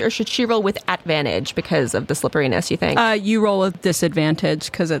disadvantage or should she roll with advantage because of the slipperiness, you think? You roll with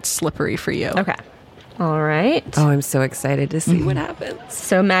disadvantage because it's slippery for you. Okay. All right. Oh, I'm so excited to see what happens.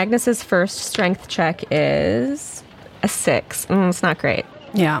 So Magnus's first strength check is a 6. It's not great.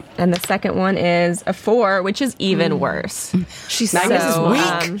 Yeah. And the second one is a 4, which is even worse. Magnus is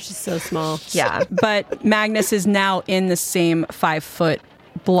weak. She's so small. Yeah. But Magnus is now in the same 5-foot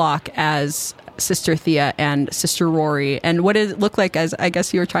block as Sister Thea and Sister Rory. And what does it look like as, I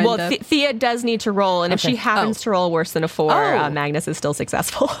guess you were trying to... Thea does need to roll, and if she happens to roll worse than a 4, Magnus is still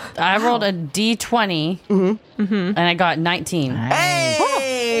successful. I rolled a D20, and I got 19. Hey!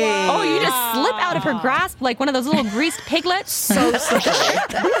 Oh, you just slip out of her grasp like one of those little greased piglets. So slippery.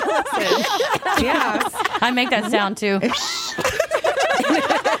 Yeah. I make that sound too.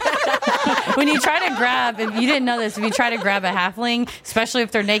 When you try to grab, if you didn't know this, if you try to grab a halfling, especially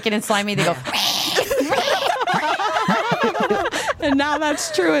if they're naked and slimy, they go... And now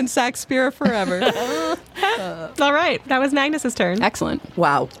that's true in Saxperia forever. All right. That was Magnus's turn. Excellent.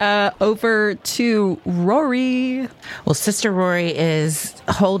 Wow. Over to Rory. Well, Sister Rory is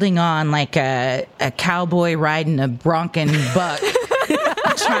holding on like a cowboy riding a bronking buck,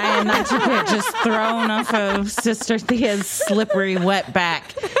 trying not to get just thrown off of Sister Thea's slippery wet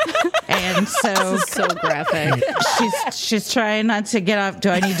back. And so, This is so graphic. she's trying not to get off. Do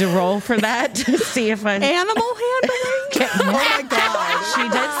I need to roll for that to see if I Animal handling? Oh my God. She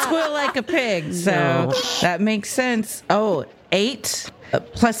did squeal like a pig, so that makes sense. Oh, 8.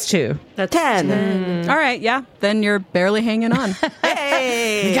 +2. That's 10. All right, yeah. Then you're barely hanging on.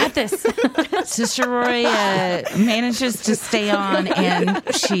 Hey! You got this. Sister Rory manages to stay on, and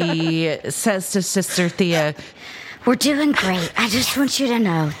she says to Sister Thea, We're doing great. I just want you to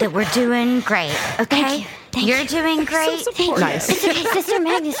know that we're doing great, okay? You're doing great. So Thank you. Nice. It's okay, Sister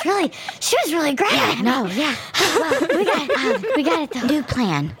Magnus. Really, she was really great. Yeah, no, yeah. Well, we got it though. New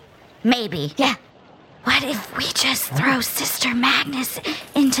plan. Maybe. Yeah. What if we just throw Sister Magnus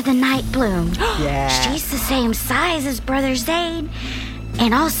into the Night Bloom? Yeah. She's the same size as Brother Zane.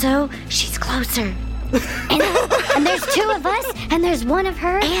 And also, she's closer. And there's 2 of us, and there's 1 of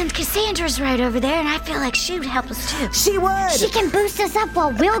her. And Cassandra's right over there, and I feel like she would help us too. She would. She can boost us up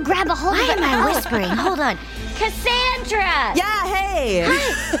while we'll grab a hold Why of it. am I whispering? Hold on. Cassandra! Yeah, hey.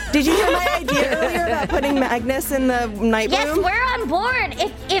 Hi. Did you hear my idea earlier about putting Magnus in the Night Yes, Bloom? we're on board.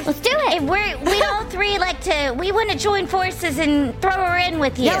 If Let's do it. If we all three we want to join forces and throw her in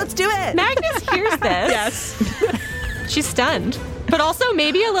with you. Yeah, let's do it. Magnus hears this. Yes. She's stunned, but also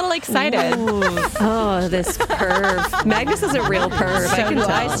maybe a little excited. Oh, this perv. Magnus is a real perv. I So can do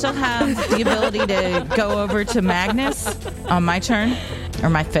tell. I still have the ability to go over to Magnus on my turn? Or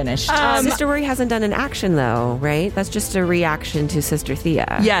am I finished? Sister Rory hasn't done an action, though, right? That's just a reaction to Sister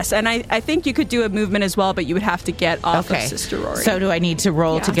Thea. Yes, and I think you could do a movement as well, but you would have to get off of Okay. Sister Rory. So do I need to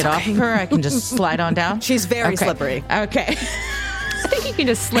roll to get off of her? I can just slide on down? She's very Okay. slippery. Okay. I think you can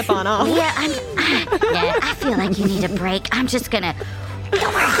just slip on off. Yeah, I feel like you need a break. I'm just gonna.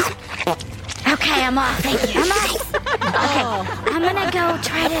 Okay, I'm off. Thank you. I'm off. Okay, I'm gonna go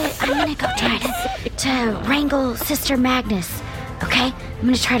try to wrangle Sister Magnus. Okay, I'm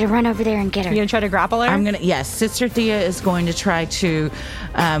gonna try to run over there and get her. You gonna try to grapple her? Yes, Sister Thea is going to try to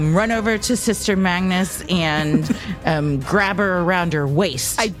run over to Sister Magnus and grab her around her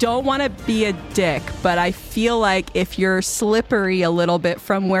waist. I don't want to be a dick, but I feel like if you're slippery a little bit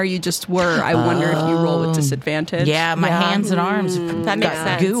from where you just were, I wonder if you roll with disadvantage. Yeah, my hands and arms have That makes got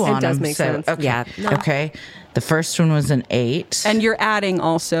sense. goo on It does them. make so, sense. Okay. Yeah. Okay. The first one was an 8. And you're adding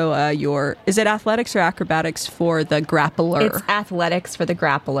also is it athletics or acrobatics for the grappler? It's athletics for the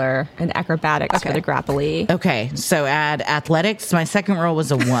grappler and acrobatics for the grappley. Okay, so add athletics. My second roll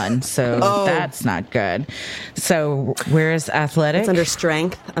was a 1, so that's not good. So where is athletics? It's under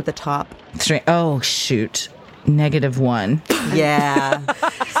strength at the top. Strength. Oh, shoot. -1. Yeah.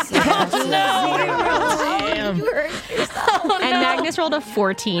 And Magnus rolled a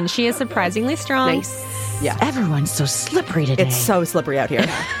 14. She is surprisingly strong. Nice. Yeah. Everyone's so slippery today. It's so slippery out here.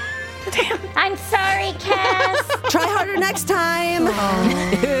 I'm sorry, Cass. Try harder next time.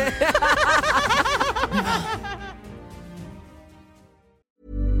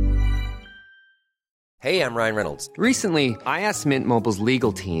 Hey, I'm Ryan Reynolds. Recently, I asked Mint Mobile's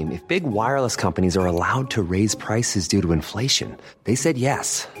legal team if big wireless companies are allowed to raise prices due to inflation. They said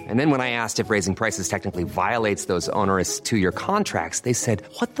yes. And then when I asked if raising prices technically violates those onerous 2-year contracts, they said,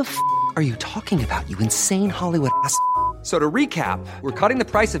 "What the f*** are you talking about, you insane Hollywood ass?" So to recap, we're cutting the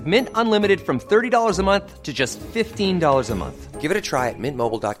price of Mint Unlimited from $30 a month to just $15 a month. Give it a try at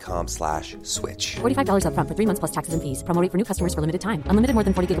mintmobile.com/switch. $45 up front for 3 months plus taxes and fees. Promo rate for new customers for limited time. Unlimited more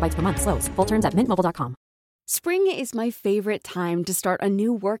than 40 gigabytes per month. Slows full terms at mintmobile.com. Spring is my favorite time to start a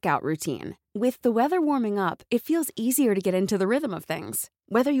new workout routine. With the weather warming up, it feels easier to get into the rhythm of things.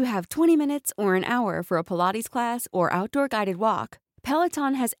 Whether you have 20 minutes or an hour for a Pilates class or outdoor guided walk,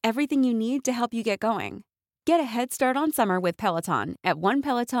 Peloton has everything you need to help you get going. Get a head start on summer with Peloton at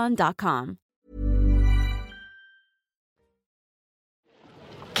onepeloton.com.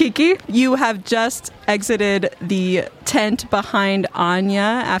 Kiki, you have just exited the tent behind Anya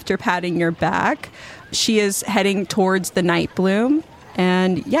after patting your back. She is heading towards the Night Bloom.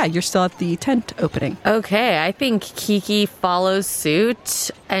 And yeah, you're still at the tent opening. Okay, I think Kiki follows suit,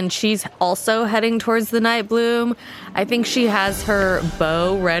 and she's also heading towards the Night Bloom. I think she has her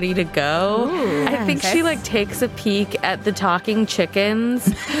bow ready to go. Ooh, I think she takes a peek at the talking chickens.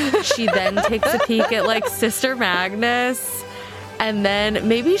 She then takes a peek at Sister Magnus. And then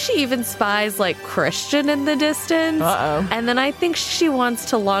maybe she even spies Christian in the distance. Uh-oh. And then I think she wants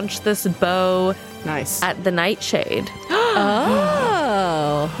to launch this bow at the Nightshade.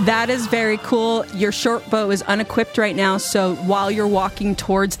 Oh, that is very cool. Your short bow is unequipped right now, so while you're walking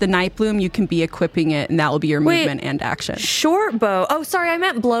towards the Night Bloom, you can be equipping it, and that will be your movement and action. Short bow. Oh, sorry, I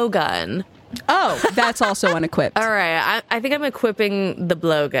meant blowgun. Oh, that's also unequipped. All right, I think I'm equipping the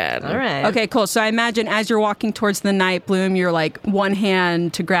blowgun. All right. Okay, cool. So I imagine as you're walking towards the Night Bloom, you're one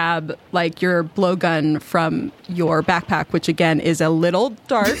hand to grab your blowgun from your backpack, which again is a little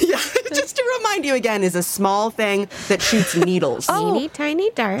dart. Yeah, just to remind you again, is a small thing that shoots needles. Teeny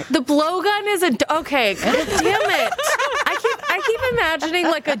tiny dart. The blowgun is okay. God damn it! I keep imagining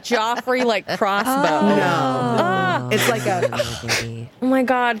like a Joffrey like crossbow. No. It's like Oh my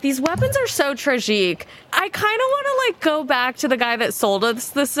god, these weapons are so tragic. I kind of want to like go back to the guy that sold us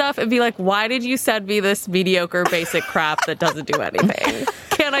this stuff and be like, why did you send me this mediocre basic crap that doesn't do anything?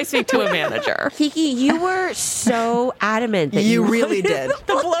 Can I speak to a manager? Kiki, you were so adamant that you really did.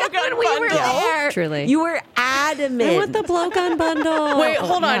 The blowgun we were bundle. there. Truly. You were adamant. I want the blowgun bundle. Wait,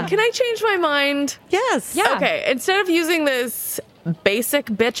 hold on. Can I change my mind? Yes. Yeah. Okay, instead of using this basic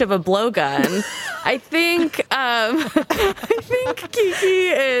bitch of a blowgun, I think Kiki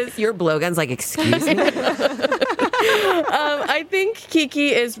is your blowgun's like, excuse me. I think Kiki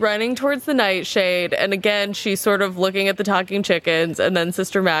is running towards the nightshade, and again she's sort of looking at the talking chickens and then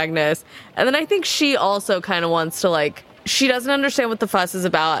Sister Magnus, and then I think she also kind of wants to like, she doesn't understand what the fuss is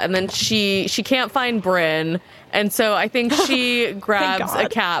about, and then she can't find Bryn, and so I think she grabs a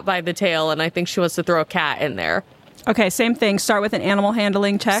cat by the tail, and I think she wants to throw a cat in there. Okay, same thing. Start with an animal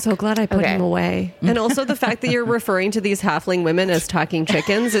handling check. So glad I put him away. And also the fact that you're referring to these halfling women as talking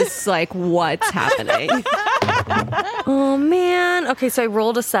chickens is like, what's happening? Oh, man. Okay, so I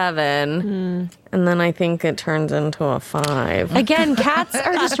rolled a 7, and then I think it turns into a 5. Again, cats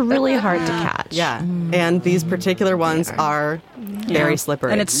are just really hard to catch. Yeah, and these particular ones are very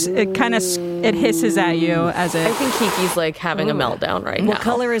slippery. And it hisses at you as it... I think Kiki's like having a meltdown right now. What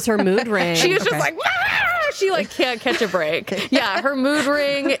color is her mood ring? She is just like... She like can't catch a break. Yeah, her mood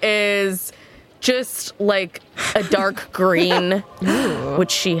ring is just like a dark green,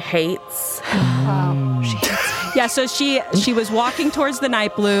 which she hates. She hates. Yeah, so she was walking towards the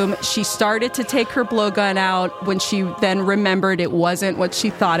night bloom. She started to take her blowgun out when she then remembered it wasn't what she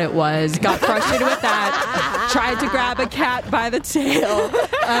thought it was. Got frustrated with that. Tried to grab a cat by the tail.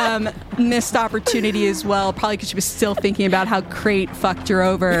 Missed opportunity as well, probably because she was still thinking about how Crate fucked her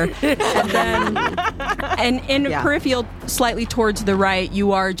over. And in peripheral, slightly towards the right,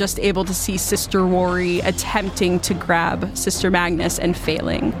 you are just able to see Sister Rory attempting to grab Sister Magnus and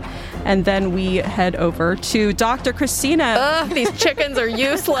failing. And then we head over to Dr. Christina. Ugh, these chickens are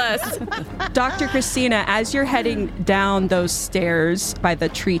useless. Dr. Christina, as you're heading down those stairs by the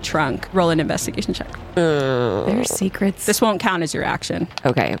tree trunk, roll an investigation check. There's secrets. This won't count as your action.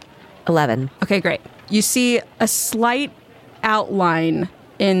 Okay. 11. Okay, great. You see a slight outline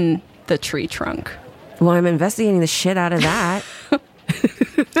in the tree trunk. Well, I'm investigating the shit out of that.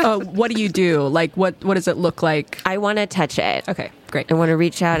 What do you do? Like, what does it look like? I want to touch it. Okay, great. I want to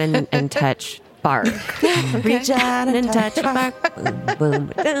reach out and touch bark. Reach out and touch bark. Boom,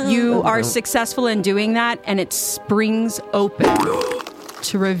 boom, you are successful in doing that, and it springs open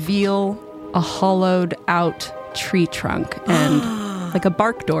to reveal a hollowed out tree trunk and like a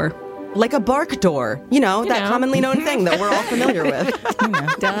bark door. Like a bark door. You know, that commonly known thing that we're all familiar with.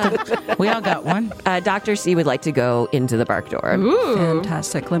 We all got one. Dr. C would like to go into the bark door. Ooh.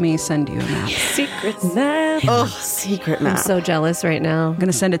 Fantastic. Let me send you a map. Secret map. Oh, secret map. I'm so jealous right now. I'm going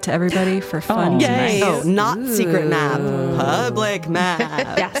to send it to everybody for fun tonight. Oh, not secret map. Public map.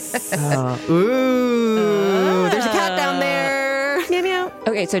 Yes. Ooh. There's a cat down there. Meow, meow.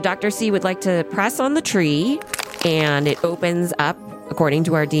 Okay, so Dr. C would like to press on the tree, and it opens up, according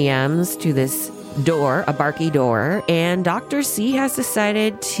to our DMs, to this door, a barky door, and Dr. C has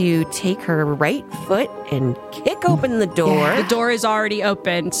decided to take her right foot and kick open the door. Yeah, the door is already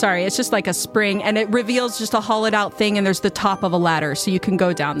open. Sorry, it's just like a spring, and it reveals just a hollowed out thing, and there's the top of a ladder, so you can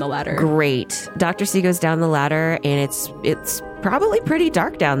go down the ladder. Great. Dr. C goes down the ladder, and it's probably pretty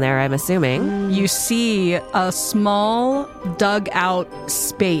dark down there, I'm assuming. You see a small dug out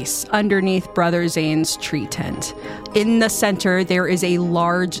space underneath Brother Zane's tree tent. In the center, there is a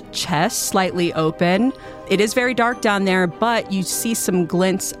large chest, slightly open. It is very dark down there, but you see some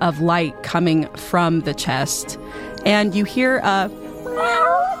glints of light coming from the chest. And you hear a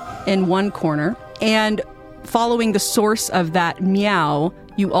meow in one corner. And following the source of that meow,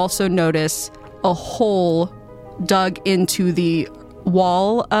 you also notice a hole dug into the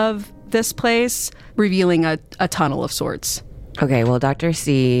wall of this place, revealing a tunnel of sorts. Okay, well, Dr.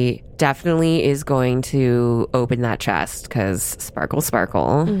 C definitely is going to open that chest because sparkle,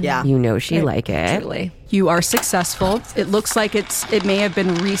 sparkle. Yeah. You know she like it. Truly. You are successful. It looks like it may have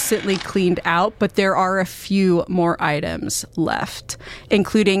been recently cleaned out, but there are a few more items left,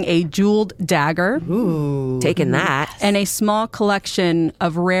 including a jeweled dagger. Ooh. Taking that. And a small collection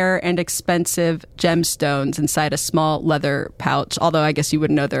of rare and expensive gemstones inside a small leather pouch, although I guess you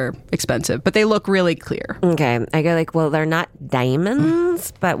wouldn't know they're expensive, but they look really clear. Okay. I go like, well, they're not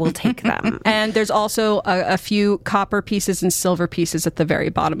diamonds, but we'll take them. And there's also a few copper pieces and silver pieces at the very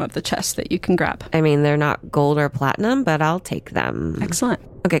bottom of the chest that you can grab. I mean, they're not gold or platinum, but I'll take them. Excellent.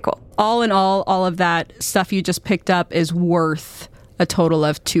 Okay, cool. All in all of that stuff you just picked up is worth a total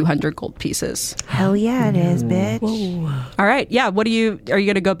of 200 gold pieces. Hell yeah, it is, bitch. Whoa. All right. Yeah. Are you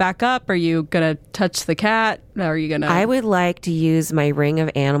going to go back up? Are you going to touch the cat? Are you going to? I would like to use my ring of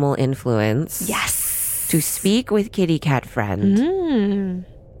animal influence. Yes. To speak with kitty cat friend.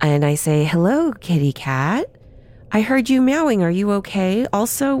 And I say, hello, kitty cat. I heard you meowing. Are you okay?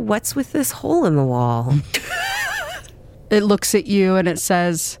 Also, what's with this hole in the wall? It looks at you and it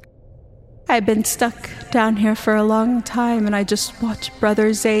says, I've been stuck down here for a long time and I just watched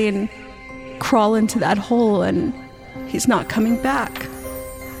Brother Zane crawl into that hole and he's not coming back.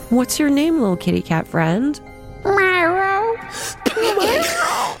 What's your name, little kitty cat friend? Myro.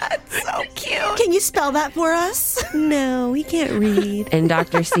 That's so cute. Can you spell that for us? No, we can't read. And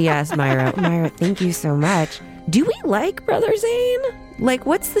Dr. C asked Myra, thank you so much. Do we like Brother Zane? Like,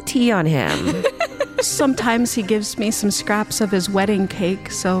 what's the tea on him? Sometimes he gives me some scraps of his wedding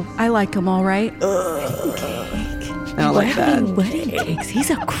cake, so I like him all right. I don't like that. Wedding cakes. He's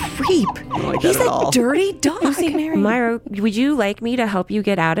a creep. I don't like He's that at a all. dirty dog. Myra, would you like me to help you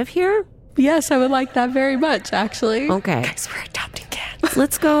get out of here? Yes, I would like that very much, actually. Okay. Guys, we're adopting cats.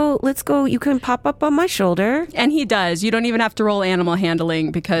 Let's go. You can pop up on my shoulder. And he does. You don't even have to roll animal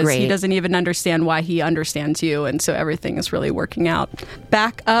handling because he Great. doesn't even understand why he understands you. And so everything is really working out.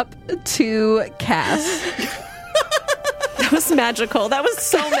 Back up to Cass. That was magical. That was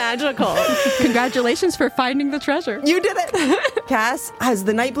so magical. Congratulations for finding the treasure. You did it. Cass has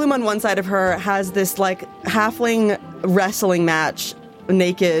the Night Bloom on one side of her, has this like halfling wrestling match,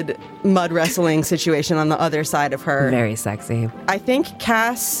 naked mud wrestling situation on the other side of her. Very sexy. I think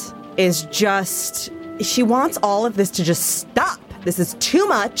Cass is she wants all of this to just stop. This is too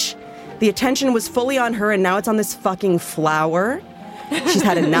much. The attention was fully on her and now it's on this fucking flower. She's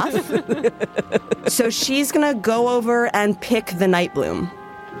had enough. So she's gonna go over and pick the Night Bloom.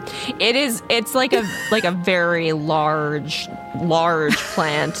 It's like a very large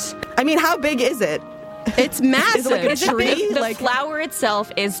plant. I mean, how big is it? It's massive. Is it like a tree? The flower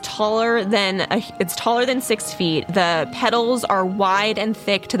itself is taller than 6 feet. The petals are wide and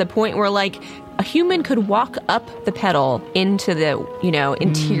thick to the point where like a human could walk up the petal into the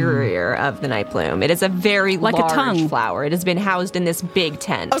interior of the Night Bloom. It is a very like large a tongue flower. It has been housed in this big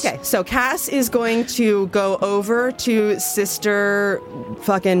tent. Okay, so Cass is going to go over to Sister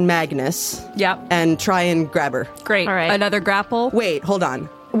fucking Magnus. Yep. And try and grab her. Great. All right. Another grapple. Wait, hold on.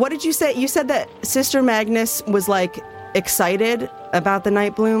 What did you say? You said that Sister Magnus was like excited about the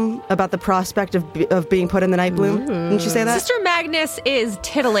Night Bloom, about the prospect of being put in the Night Bloom. Didn't you say that? Sister Magnus is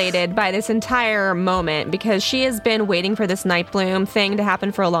titillated by this entire moment because she has been waiting for this Night Bloom thing to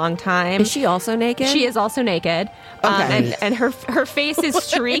happen for a long time. Is she also naked? She is also naked. Okay. And her face is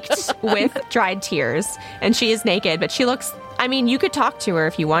streaked with dried tears. And she is naked, but she looks... I mean, you could talk to her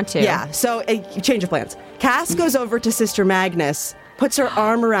if you want to. Yeah, so change of plans. Cass goes over to Sister Magnus, puts her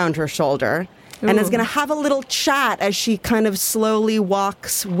arm around her shoulder, and is going to have a little chat as she kind of slowly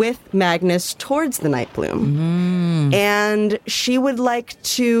walks with Magnus towards the Night Bloom. And she would like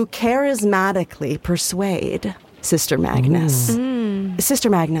to charismatically persuade Sister Magnus.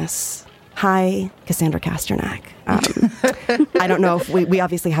 Sister Magnus, hi, Cassandra Casternak. I don't know if we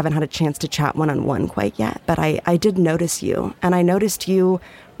obviously haven't had a chance to chat one-on-one quite yet, but I did notice you, and I noticed you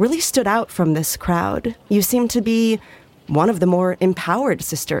really stood out from this crowd. You seem to be one of the more empowered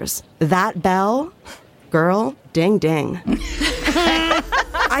sisters. That bell, girl, ding ding.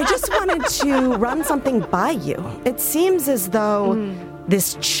 I just wanted to run something by you. It seems as though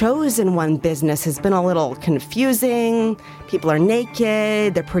this chosen one business has been a little confusing. People are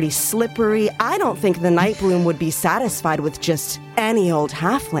naked, they're pretty slippery. I don't think the Night Bloom would be satisfied with just any old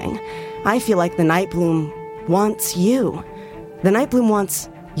halfling. I feel like the Night Bloom wants you. The Night Bloom wants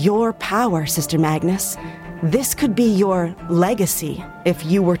your power, Sister Magnus. This could be your legacy if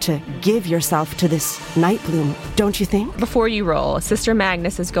you were to give yourself to this Night Bloom, don't you think? Before you roll, Sister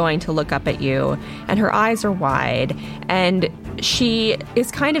Magnus is going to look up at you, and her eyes are wide, and she is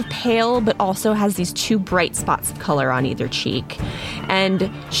kind of pale, but also has these two bright spots of color on either cheek.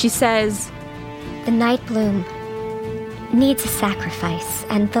 And she says, The Night Bloom needs a sacrifice,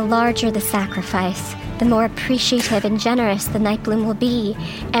 and the larger the sacrifice, the more appreciative and generous the Night Bloom will be.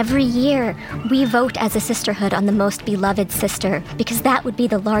 Every year, we vote as a sisterhood on the most beloved sister, because that would be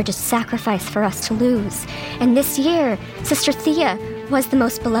the largest sacrifice for us to lose. And this year, Sister Thea was the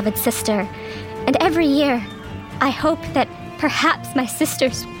most beloved sister. And every year, I hope that perhaps my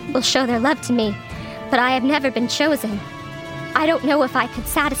sisters will show their love to me, but I have never been chosen. I don't know if I could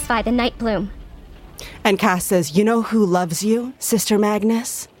satisfy the Night Bloom. And Cass says, you know who loves you, Sister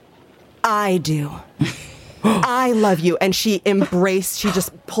Magnus? I do. I love you. And she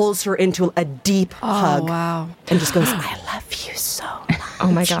just pulls her into a deep hug. Wow. And just goes, I love you so much.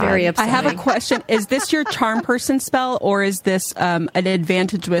 Oh my God. Very I upsetting. have a question. Is this your charm person spell, or is this an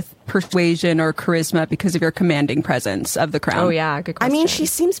advantage with persuasion or charisma because of your commanding presence of the crown? Oh, yeah. Good I question. mean, she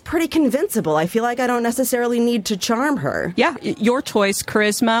seems pretty convincible. I feel like I don't necessarily need to charm her. Yeah, your choice,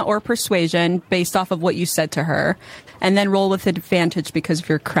 charisma or persuasion, based off of what you said to her. And then roll with advantage because of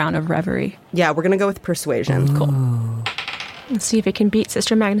your crown of reverie. Yeah, we're going to go with persuasion. Cool. Let's see if it can beat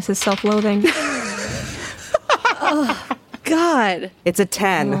Sister Magnus's self-loathing. Oh, God. It's a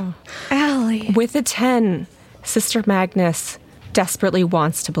 10. Oh. Allie. With a 10, Sister Magnus desperately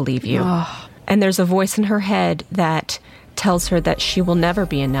wants to believe you. And there's a voice in her head that tells her that she will never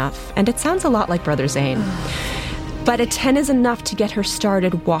be enough. And it sounds a lot like Brother Zane. But a 10 is enough to get her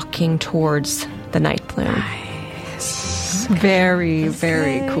started walking towards the night bloom. Very,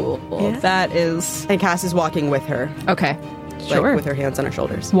 very cool. Yeah. That is... And Cass is walking with her. Okay. Sure. With her hands on her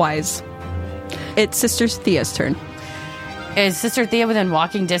shoulders. Wise. It's Sister Thea's turn. Is Sister Thea within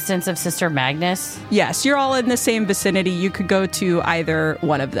walking distance of Sister Magnus? Yes, you're all in the same vicinity. You could go to either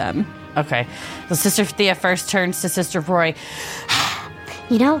one of them. Okay. So Sister Thea first turns to Sister Roy.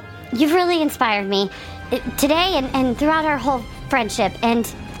 You know, you've really inspired me today and throughout our whole friendship. And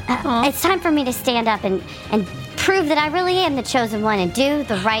it's time for me to stand up and prove that I really am the chosen one and do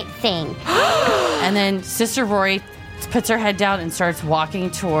the right thing. And then Sister Rory puts her head down and starts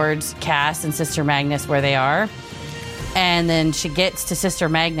walking towards Cass and Sister Magnus where they are. And then she gets to Sister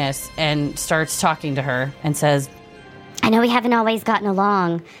Magnus and starts talking to her and says, I know we haven't always gotten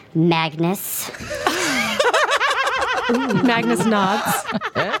along, Magnus. Magnus nods.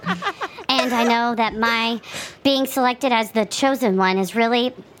 And I know that my being selected as the chosen one has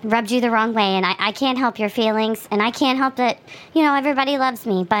really rubbed you the wrong way, and I can't help your feelings, and I can't help that, everybody loves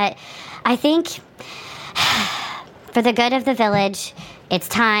me, but I think for the good of the village, it's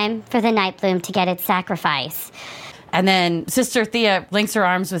time for the night bloom to get its sacrifice. And then Sister Thea links her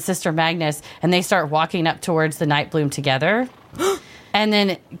arms with Sister Magnus, and they start walking up towards the night bloom together. And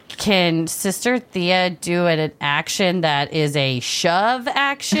then can Sister Thea do an action that is a shove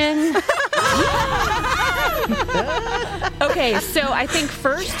action? Okay, so I think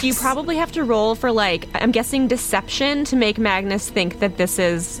first you probably have to roll for, I'm guessing deception to make Magnus think that this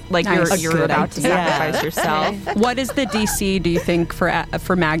is, you're about to sacrifice yourself. What is the DC, do you think,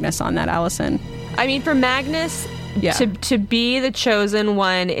 for Magnus on that, Allison? I mean, for Magnus... Yeah. To be the chosen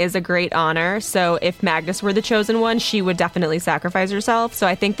one is a great honor. So if Magnus were the chosen one, she would definitely sacrifice herself. So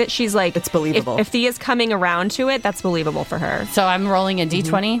I think that she's it's believable. If Thea's coming around to it, that's believable for her. So I'm rolling a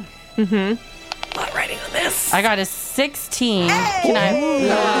d20. Mm-hmm. I'm writing on this. I got a 16. Hey!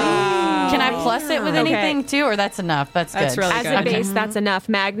 Can I plus it with anything too, or that's enough? That's good. That's really good. good. As a base, that's enough.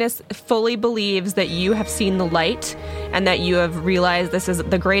 Magnus fully believes that you have seen the light and that you have realized this is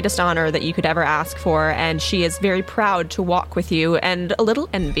the greatest honor that you could ever ask for, and she is very proud to walk with you and a little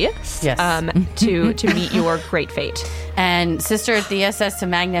envious to meet your great fate. And Sister Thea says to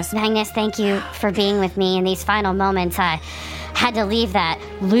Magnus, thank you for being with me in these final moments. I had to leave that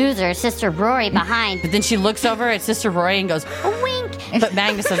loser, Sister Rory, behind. But then she looks over at Sister Rory and goes, wink. But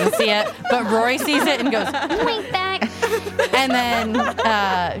Magnus doesn't see it. But Rory sees it and goes, wink back. And then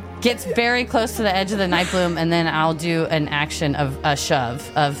gets very close to the edge of the night bloom. And then I'll do an action of a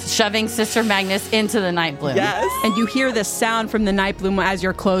shove, of shoving Sister Magnus into the night bloom. Yes. And you hear the sound from the night bloom as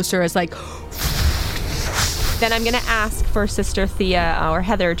you're closer. It's like... Then I'm going to ask for Sister Thea or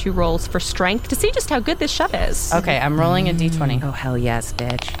Heather to roll for strength to see just how good this shove is. Okay, I'm rolling a d20. Oh, hell yes,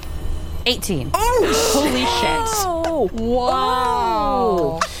 bitch. 18. Oh, holy shit.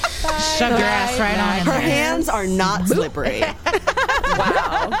 Whoa. Shove your ass right on. Her hands are not slippery.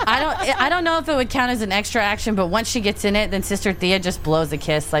 Wow. I don't know if it would count as an extra action, but once she gets in it, then Sister Thea just blows a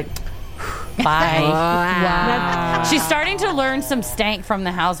kiss like... Bye. Wow. She's starting to learn some stank from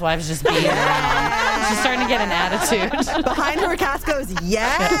the housewives just being around. She's starting to get an attitude. Behind her, Cass goes,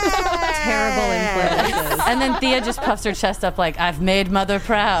 yes! Terrible influences. And then Thea just puffs her chest up like, I've made Mother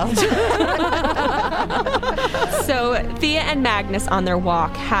proud. So Thea and Magnus on their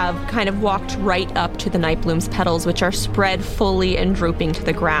walk have kind of walked right up to the night bloom's petals, which are spread fully and drooping to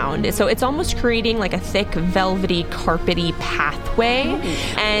the ground. So it's almost creating like a thick, velvety, carpety pathway.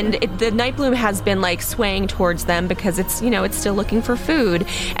 And the night bloom has been swaying towards them because it's, it's still looking for food.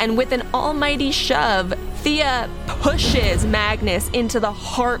 And with an almighty shove, Thea pushes Magnus into the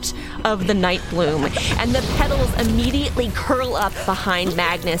heart of the night bloom, and the petals immediately curl up behind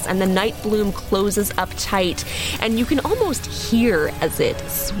Magnus, and the night bloom closes up tight, and you can almost hear as it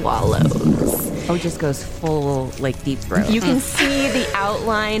swallows. Oh, it just goes full, deep throat. You can see the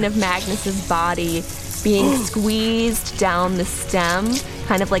outline of Magnus's body being squeezed down the stem,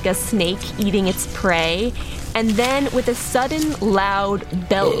 kind of like a snake eating its prey. And then, with a sudden, loud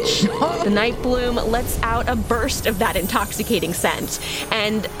belch, the night bloom lets out a burst of that intoxicating scent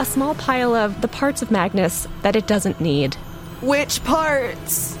and a small pile of the parts of Magnus that it doesn't need. Which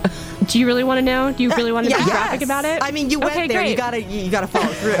parts? Do you really want to know? Do you really want to be graphic about it? I mean, you went there. Great. You gotta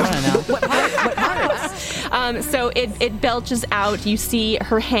follow through. I don't know. What parts? So it belches out. You see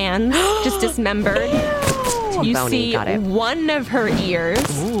her hands just dismembered. You Bony, see got it. one of her ears.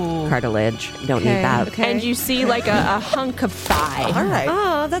 Cartilage. Don't need that. Okay. And you see like a hunk of thigh. All right.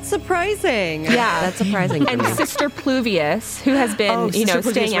 Oh, that's surprising. Yeah. That's surprising. And Sister Pluvius, who has been,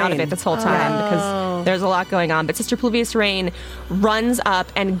 staying out of it this whole time because there's a lot going on. But Sister Pluvius Rain runs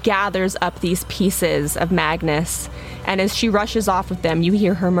up and gathers up these pieces of Magnus. And as she rushes off with them, you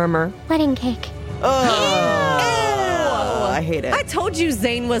hear her murmur, Wedding cake. Oh, I hate it. I told you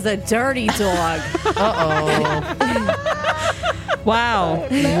Zane was a dirty dog. Wow.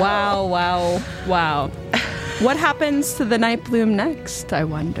 Wow. What happens to the night bloom next, I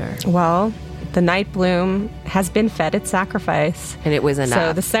wonder? well, the night bloom has been fed its sacrifice. And it was enough.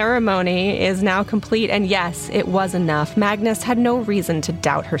 So the ceremony is now complete, and yes, it was enough. Magnus had no reason to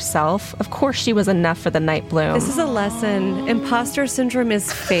doubt herself. Of course she was enough for the night bloom. This is a lesson. Imposter syndrome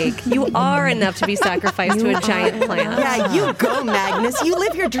is fake. You are enough to be sacrificed to a giant plant. Yeah, you go, Magnus. You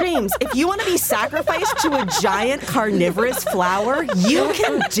live your dreams. If you want to be sacrificed to a giant carnivorous flower, you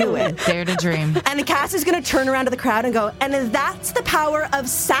can do it. Dare to dream. And Cass is going to turn around to the crowd and go, and that's the power of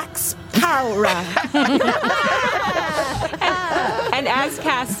Sax Power. And as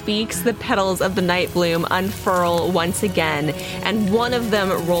Cass speaks, the petals of the night bloom unfurl once again, and one of them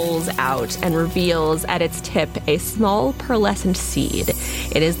rolls out and reveals at its tip a small pearlescent seed.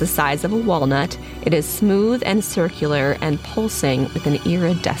 It is the size of a walnut. It is smooth and circular and pulsing with an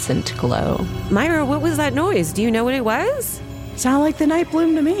iridescent glow. Myra, what was that noise? Do you know what it was? Sound like the night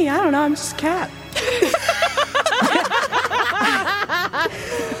bloom to me. I don't know. I'm just a cat.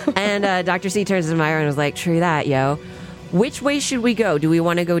 And Dr. C turns to Myra and was like, true that, yo. Which way should we go? Do we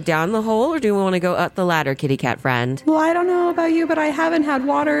want to go down the hole or do we want to go up the ladder, kitty cat friend? Well, I don't know about you, but I haven't had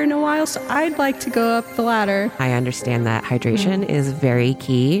water in a while, so I'd like to go up the ladder. I understand that hydration is very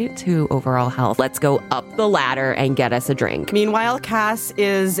key to overall health. Let's go up the ladder and get us a drink. Meanwhile, Cass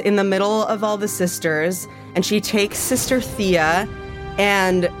is in the middle of all the sisters, and she takes Sister Thea,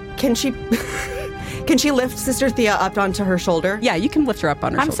 and can she lift Sister Thea up onto her shoulder? Yeah, you can lift her up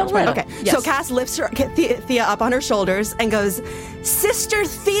on her shoulders. Okay, Yes. so Cass lifts her Thea up on her shoulders and goes, Sister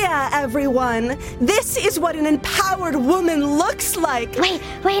Thea, everyone! This is what an empowered woman looks like! Wait,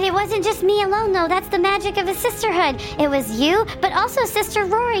 it wasn't just me alone, though. That's the magic of a sisterhood. It was you, but also Sister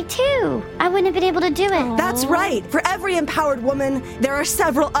Rory, too. I wouldn't have been able to do it. That's right. For every empowered woman, there are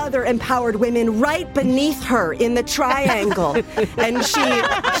several other empowered women right beneath her in the triangle. And she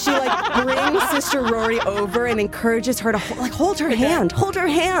brings Sister Rory over and encourages her to hold her hand. Hold her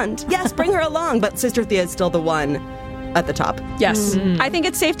hand. Yes, bring her along. But Sister Thea is still the one at the top. Yes. I think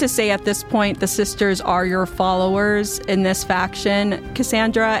it's safe to say at this point the sisters are your followers in this faction,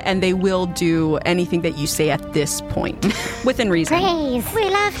 Cassandra, and they will do anything that you say at this point within reason. Praise. We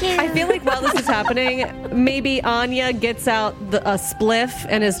love you. I feel like while this is happening, maybe Anya gets out a spliff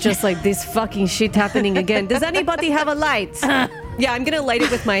and is just like, this fucking shit happening again. Does anybody have a light? Yeah, I'm going to light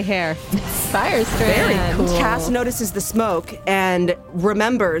it with my hair. Fire strand. Very cool. Cass notices the smoke and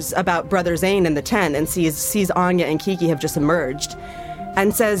remembers about Brother Zane in the tent and sees Anya and Kiki have just emerged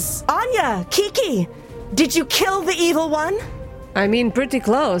and says, Anya, Kiki, did you kill the evil one? I mean, pretty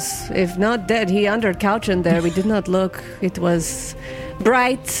close. If not dead, he under couch in there. We did not look. It was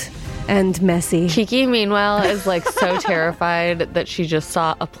bright and messy. Kiki, meanwhile, is like so terrified that she just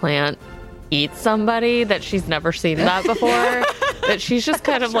saw a plant eat somebody that she's never seen that before, that she's just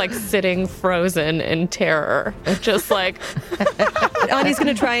kind of like sitting frozen in terror. Just like... Anya's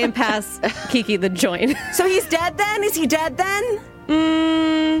going to try and pass Kiki the joint. So he's dead then? Is he dead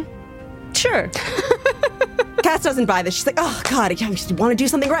then? Sure. Cass doesn't buy this. She's like, oh, God, you want to do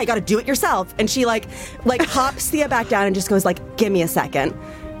something right. You got to do it yourself. And she like hops Thea back down and just goes like, give me a second.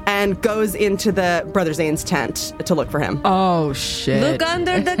 And goes into the Brother Zane's tent to look for him. Oh, shit. Look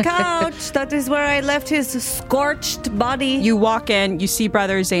under the couch. That is where I left his scorched body. You walk in, you see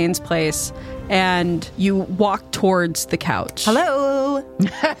Brother Zane's place, and you walk towards the couch. Hello.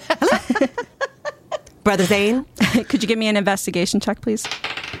 Hello. Brother Zane. Could you give me an investigation check, please?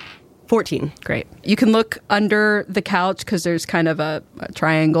 14. Great. You can look under the couch because there's kind of a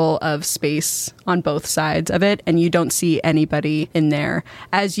triangle of space on both sides of it, and you don't see anybody in there.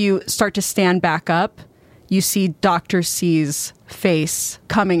 As you start to stand back up, you see Dr. C's face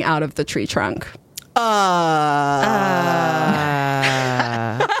coming out of the tree trunk.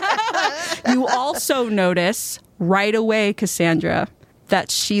 You also notice right away, Cassandra, that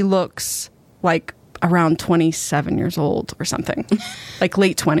she looks like around 27 years old or something, like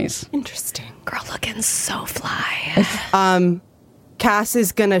late 20s. Interesting. Girl looking so fly. Cass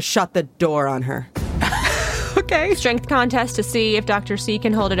is gonna shut the door on her. Okay. Strength contest to see if Dr. C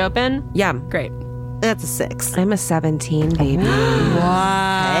can hold it open. Yeah. Great. That's a 6. I'm a 17, baby.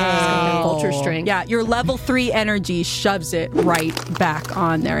 Wow. Vulture strength. Yeah, your level 3 energy shoves it right back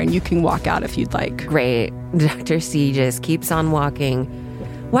on there, and you can walk out if you'd like. Great. Dr. C just keeps on walking.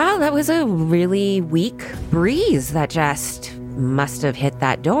 Wow, that was a really weak breeze that just must have hit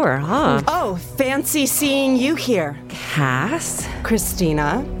that door, huh? Oh, fancy seeing you here. Cass?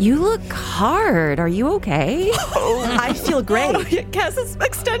 Christina. You look hard. Are you okay? I feel great. Cass's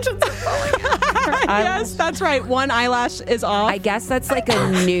extensions are falling out. Yes, that's right. One eyelash is off. I guess that's like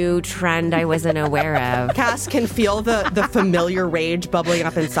a new trend I wasn't aware of. Cass can feel the familiar rage bubbling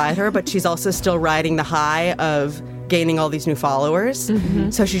up inside her, but she's also still riding the high of gaining all these new followers. Mm-hmm.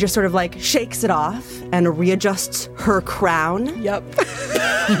 So she just sort of like shakes it off and readjusts her crown. Yep.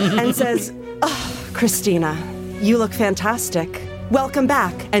 And says, "Oh, Christina, you look fantastic. Welcome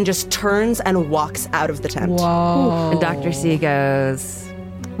back." And just turns and walks out of the tent. Whoa. And Dr. C goes,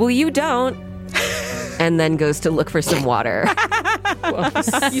 "Well, you don't." And then goes to look for some water.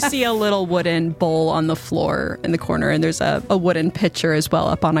 You see a little wooden bowl on the floor in the corner, and there's a wooden pitcher as well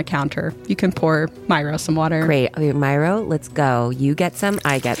up on a counter. You can pour Myro some water. Great. Okay, Myro, let's go. You get some,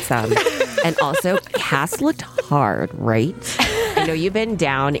 I get some. And also, Cass looked hard, right? I know you've been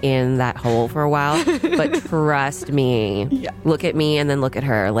down in that hole for a while, but trust me. Yeah. Look at me and then look at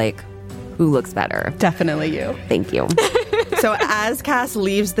her. Like, who looks better? Definitely you. Thank you. So as Cass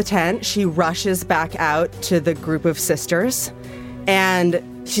leaves the tent, she rushes back out to the group of sisters. And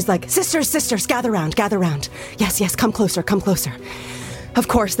she's like, sisters, gather round. Yes, come closer. Of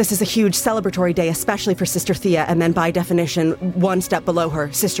course, this is a huge celebratory day, especially for Sister Thea, and then by definition, one step below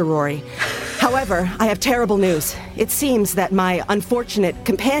her, Sister Rory. However, I have terrible news. It seems that my unfortunate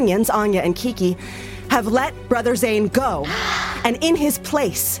companions, Anya and Kiki, have let Brother Zane go. And in his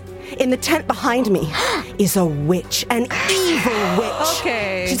place, in the tent behind me, is a witch, an evil witch.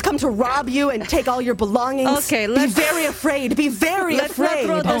 Okay. She's come to rob you and take all your belongings. Okay, be very afraid. Let's not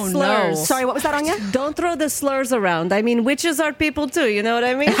throw the slurs. No. Sorry, what was that, Anya? Don't throw the slurs around. I mean, witches are people too, you know what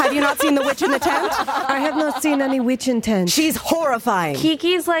I mean? Have you not seen the witch in the tent? I have not seen any witch in tent. She's horrifying.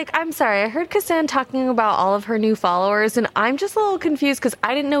 Kiki's like, I'm sorry, I heard Cassandra talking about all of her new followers, and I'm just a little confused because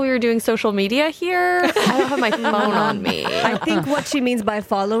I didn't know we were doing social media here. I don't have my phone on me. I think what she means by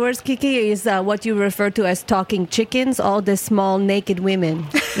followers, Kiki, is what you refer to as talking chickens, all the small naked women,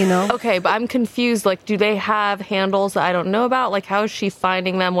 you know? Okay, but I'm confused. Like, do they have handles that I don't know about? Like, how is she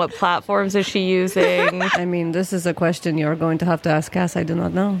finding them? What platforms is she using? I mean, this is a question you're going to have to ask Cass. I do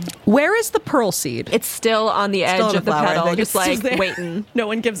not know. Where is the pearl seed? It's still on the edge of the flower, petal, I think. just like waiting. No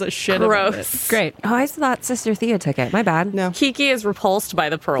one gives a shit Gross. about it. Great. Oh, I thought Sister Thea took it. My bad. No. Kiki is repulsed by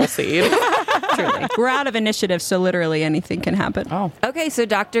the pearl seed. Truly. We're out of initiative, so literally anything can happen. Oh. Okay, so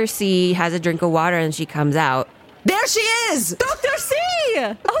Dr. C has a drink of water and she comes out. There she is! Dr. C!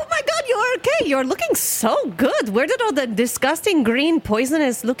 Oh my God, you're okay. You're looking so good. Where did all the disgusting green,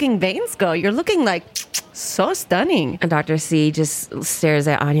 poisonous looking veins go? You're looking like so stunning. And Dr. C just stares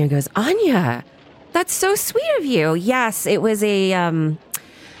at Anya and goes, Anya, that's so sweet of you. Yes, it was a...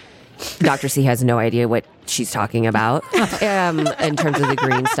 Dr. C has no idea what she's talking about in terms of the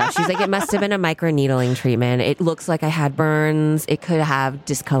green stuff. She's like, it must have been a microneedling treatment. It looks like I had burns. It could have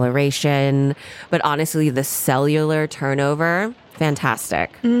discoloration. But honestly, the cellular turnover,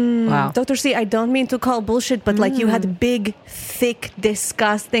 fantastic. Wow. Dr. C, I don't mean to call bullshit, but like you had big, thick,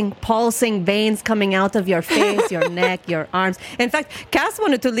 disgusting, pulsing veins coming out of your face, your neck, your arms. In fact, Cass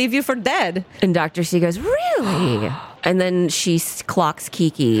wanted to leave you for dead. And Dr. C goes, really? And then she clocks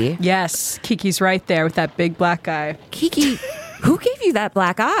Kiki. Yes, Kiki's right there with that big black eye. Kiki, who gave you that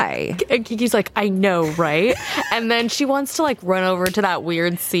black eye? And Kiki's like, I know, right? And then she wants to like run over to that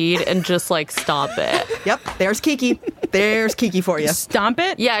weird seed and just like stomp it. Yep, there's Kiki. There's Kiki for you. Stomp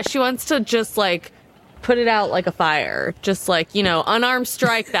it? Yeah, she wants to just like put it out like a fire. Just like, you know, unarmed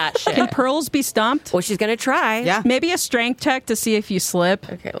strike that shit. Can pearls be stomped? Well, she's going to try. Yeah. Maybe a strength check to see if you slip.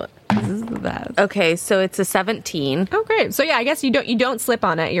 Okay, look. This is bad. Okay, so it's a 17. Oh, great. So yeah, I guess you don't slip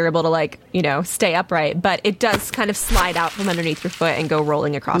on it. You're able to like stay upright, but it does kind of slide out from underneath your foot and go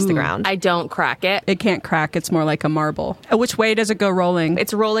rolling across the ground. I don't crack it. It can't crack. It's more like a marble. Which way does it go rolling?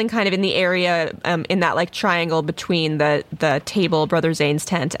 It's rolling kind of in the area in that like triangle between the table, Brother Zane's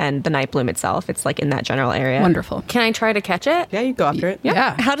tent, and the night bloom itself. It's like in that general area. Wonderful. Can I try to catch it? Yeah, you go after it.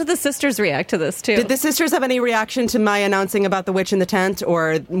 Yeah. How did the sisters react to this, too? Did the sisters have any reaction to my announcing about the witch in the tent,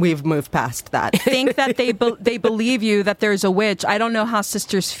 or we've moved past that? I think that they believe you that there's a witch. I don't know how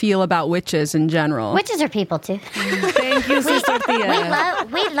sisters feel about witches in general. Witches are people too. Thank you, Sister Thea.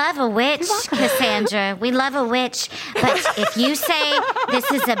 We love a witch, Cassandra. We love a witch. But if you say this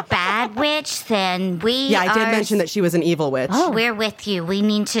is a bad witch, then I did mention that she was an evil witch. Oh, we're with you. We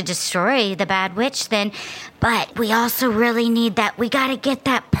need to destroy the bad witch then. But we also really need that. We got to get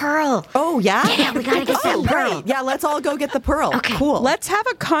that pearl. Oh, yeah? Yeah, we got to get that pearl. Great. Yeah, let's all go get the pearl. Okay. Cool. Let's have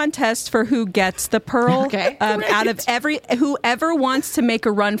a contest for who gets the pearl. Okay. Out of whoever wants to make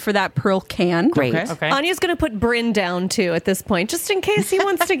a run for that pearl can. Great. Okay. Anya's going to put Bryn down, too, at this point, just in case he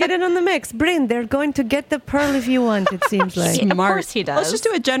wants to get in on the mix. Bryn, they're going to get the pearl if you want, it seems like. Of course he does. Let's just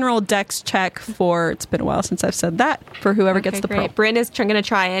do a general dex check for, it's been a while since I've said that, for whoever gets the pearl. Bryn is going to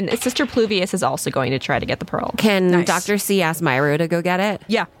try, and Sister Pluvius is also going to try to get the pearl. Can Dr. C ask Myro to go get it?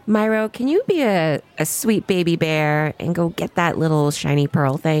 Yeah. Myro, can you be a sweet baby bear and go get that little shiny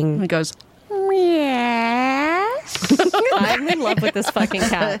pearl thing? He goes, I'm in love with this fucking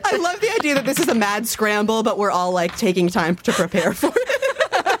cat. I love the idea that this is a mad scramble, but we're all like taking time to prepare for it.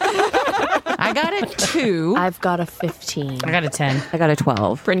 I got a 2. I've got a 15. I got a 10. I got a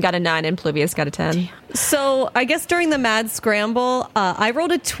 12. Bryn got a 9 and Pluvius got a 10. So I guess during the mad scramble, I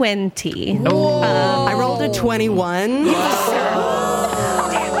rolled a 20. I rolled a 21.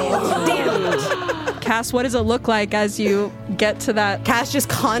 Cass, what does it look like as you get to that? Cass just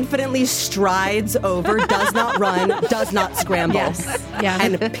confidently strides over, does not run, does not scramble. Yes. Yeah.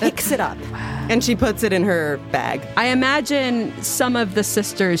 And picks it up. And she puts it in her bag. I imagine some of the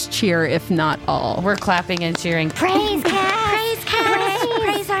sisters cheer, if not all. We're clapping and cheering. Praise Cass. Praise Cass.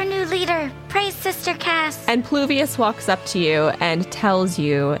 Praise our new leader. Praise Sister Cass. And Pluvius walks up to you and tells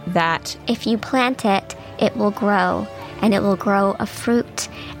you that If you plant it, it will grow, and it will grow a fruit,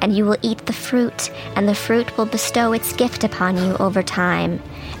 and you will eat the fruit, and the fruit will bestow its gift upon you over time.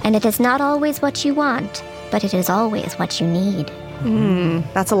 And it is not always what you want, but it is always what you need.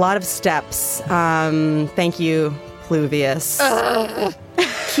 That's a lot of steps. Thank you, Pluvius.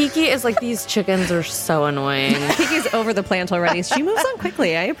 Kiki is like, these chickens are so annoying. Kiki's over the plant already. She moves on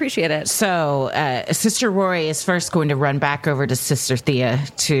quickly. I appreciate it. So Sister Rory is first going to run back over to Sister Thea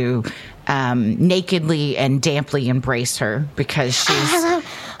to nakedly and damply embrace her because she's... Hello.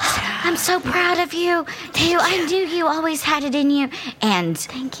 I'm so proud of you. I knew you always had it in you. And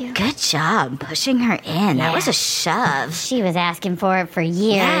Thank you. good job pushing her in. That was a shove. She was asking for it for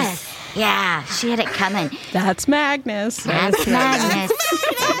years. Yes. Yeah, she had it coming. That's Magnus. That's madness.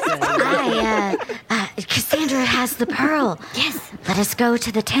 Cassandra has the pearl. Yes. Let us go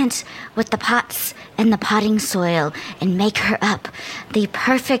to the tent with the pots and the potting soil and make her up the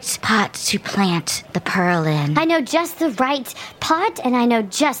perfect pot to plant the pearl in. I know just the right pot, and I know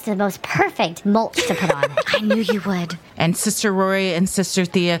just the most perfect mulch to put on it. I knew you would. And Sister Rory and Sister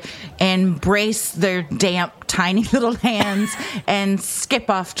Thea embrace their damp, tiny little hands and skip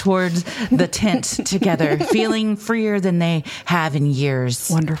off towards the tent together, feeling freer than they have in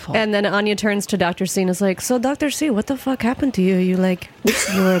years. Wonderful. And then Anya turns to Dr. C and is like, so Dr. C, what the fuck happened to you? You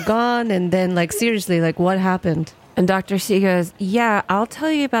were gone, and then seriously, what happened? And Dr. C goes, yeah, I'll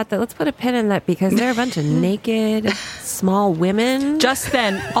tell you about that. Let's put a pin in that because they're a bunch of naked, small women. Just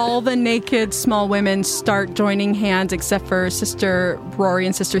then, all the naked small women start joining hands except for Sister Rory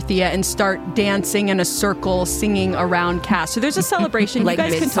and Sister Thea and start dancing in a circle, singing around Cass. So there's a celebration. Like you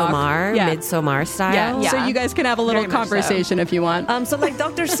guys can talk. Midsommar style. Yeah. So you guys can have a little conversation if you want. So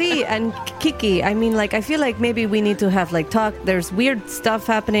Dr. C and Kiki, I feel like maybe we need to have talk. There's weird stuff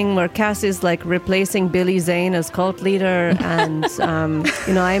happening where Cass is replacing Billy Zane as cult leader, and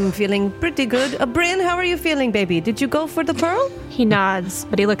I'm feeling pretty good. Bryn, how are you feeling, baby? Did you go for the pearl? he nods,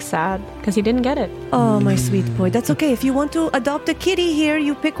 but he looks sad because he didn't get it. Oh, my sweet boy. That's okay. If you want to adopt a kitty here,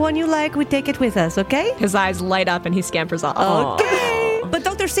 you pick one you like, we take it with us, okay? His eyes light up and he scampers off. Okay. But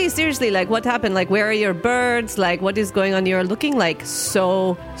Dr. C, seriously, what happened? Where are your birds? What is going on? You're looking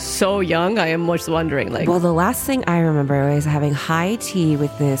so young. I am just wondering. Well, the last thing I remember was having high tea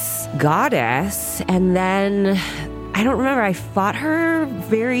with this goddess, and then I don't remember. I fought her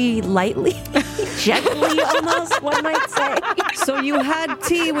very lightly, gently almost, one might say. So you had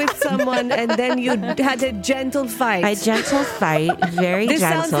tea with someone, and then you had a gentle fight. A gentle fight, very this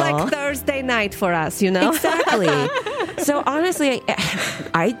gentle. This sounds like Thursday night for us, Exactly. So honestly,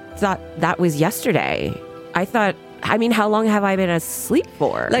 I thought that was yesterday. How long have I been asleep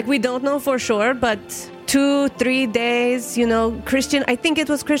for? Like, we don't know for sure, but 2-3 days, Christian, I think it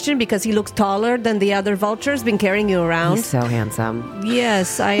was Christian because he looks taller than the other vultures, been carrying you around. He's so handsome.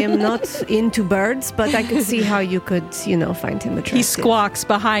 Yes, I am not into birds, but I could see how you could, find him attractive. He squawks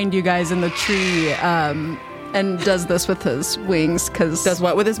behind you guys in the tree and does this with his wings. Does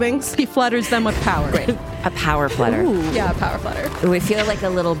what with his wings? He flutters them with power. Great. A power flutter. Ooh. Yeah, a power flutter. We feel like a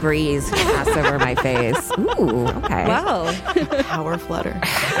little breeze pass over my face. Ooh, okay. Wow. Power flutter.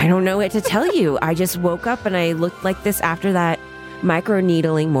 I don't know what to tell you. I just woke up and I looked like this after that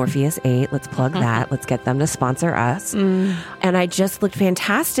microneedling Morpheus 8. Let's plug that. Let's get them to sponsor us. And I just looked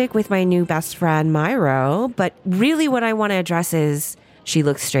fantastic with my new best friend, Myro. But really what I want to address is she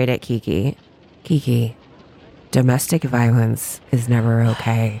looks straight at Kiki. Kiki, domestic violence is never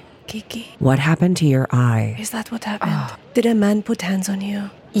okay. Kiki. What happened to your eye? Is that what happened? Did a man put hands on you?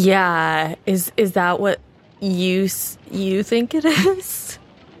 Yeah. Is that what you think it is?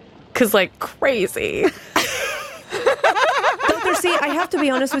 Because, crazy. Dr. C, I have to be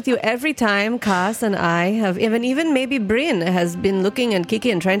honest with you. Every time Cass and I have, even maybe Bryn has been looking at Kiki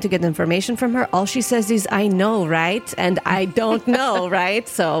and trying to get information from her, all she says is, I know, right? And I don't know, right?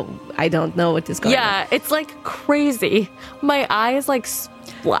 So I don't know what is going on. Yeah, it's crazy. My eye is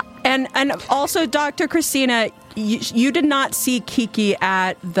splat. And also, Dr. Christina, you did not see Kiki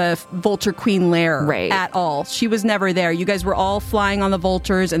at the Vulture Queen lair at all. She was never there. You guys were all flying on the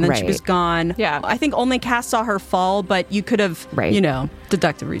vultures, and then she was gone. Yeah. I think only Cass saw her fall, but you could have,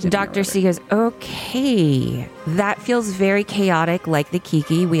 deductive reason. Dr. C goes, okay, that feels very chaotic, like the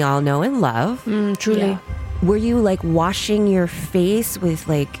Kiki we all know and love. Truly. Yeah. Were you washing your face with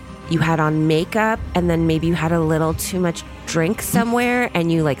you had on makeup, and then maybe you had a little too much drink somewhere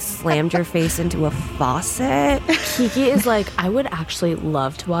and you slammed your face into a faucet? Kiki is I would actually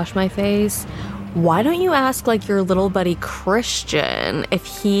love to wash my face. Why don't you ask your little buddy Christian if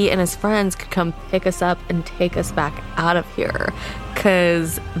he and his friends could come pick us up and take us back out of here?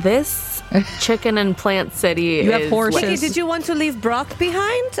 Because this chicken and plant city you have horses. Wait, did you want to leave Brock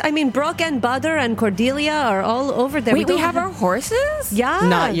behind? I mean, Brock and Butter and Cordelia are all over there. Wait, we have our horses? Yeah.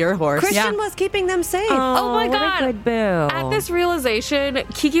 Not your horse. Christian was keeping them safe. Oh my God. What a good boo. At this realization,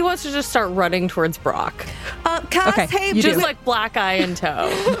 Kiki wants to just start running towards Brock. Cass, hey, just black eye in tow.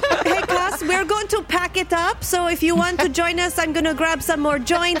 Hey, Cass, we're going to pack it up. So if you want to join us, I'm going to grab some more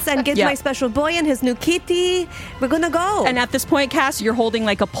joints and get my special boy and his new kitty. We're going to go. And at this point, Cass, you're holding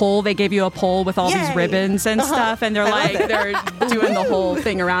a pole. They gave you a pole with all these ribbons and stuff, and they're they're doing the whole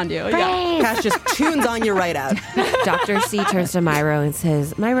thing around you. Yeah. Cass just tunes on you right out. Dr. C turns to Myro and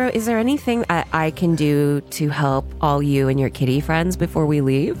says, Myro, is there anything I can do to help all you and your kitty friends before we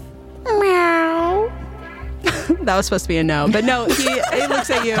leave? Meow. That was supposed to be a no, but no, he looks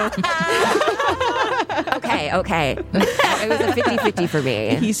at you. Okay. It was a 50-50 for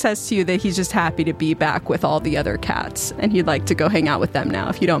me. He says to you that he's just happy to be back with all the other cats, and he'd like to go hang out with them now,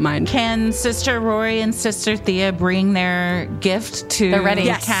 if you don't mind. Can Sister Rory and Sister Thea bring their gift to They're ready. the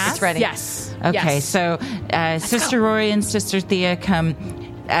Yes, cats? it's ready. Yes. Okay, Yes. so Sister Rory and Sister Thea come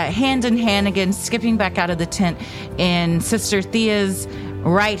hand in hand again, skipping back out of the tent. In Sister Thea's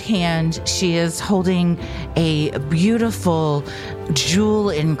right hand, she is holding a beautiful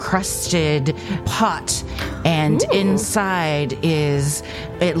jewel-encrusted pot, and inside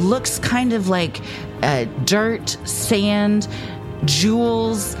it looks kind of like dirt, sand,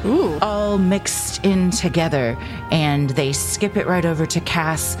 jewels, all mixed in together. And they skip it right over to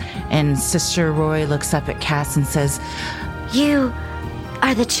Cass, and Sister Roy looks up at Cass and says, You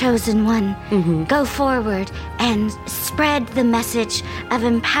are the chosen one. Go forward and spread the message of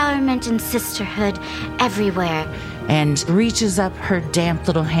empowerment and sisterhood everywhere. and reaches up her damp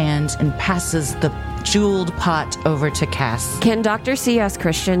little hand and passes the jeweled pot over to Cass. Can Dr. C ask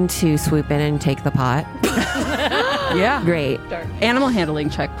Christian to swoop in and take the pot? Yeah. Great. Animal handling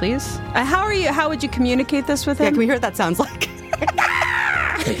check, please. How would you communicate this with him? Yeah, can we hear what that sounds like?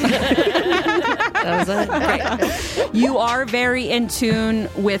 That was it. Great. You are very in tune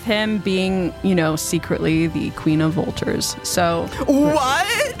with him being, secretly the queen of vultures. So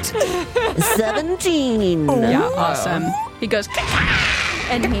what? 17. Yeah, awesome. He goes,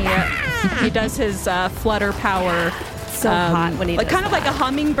 and he does his flutter power. So hot when he does kind of like a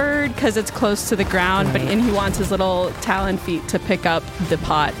hummingbird because it's close to the ground, Right. and he wants his little talon feet to pick up the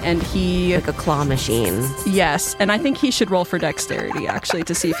pot, and he like a claw machine. Yes, and I think he should roll for dexterity actually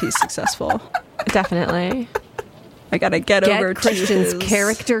to see if he's successful. Definitely. I gotta get over Christian's to his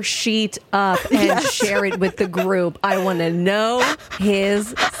character sheet up and share it with the group. I want to know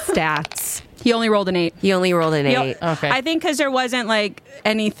his stats. He only rolled an 8. He only rolled an 8. Okay. I think because there wasn't like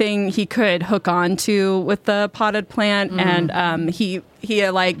anything he could hook onto with the potted plant, and he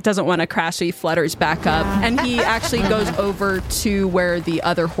like doesn't want to crash, so he flutters back up, and he actually goes over to where the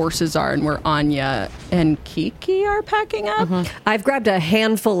other horses are and where Anya and Kiki are packing up. I've grabbed a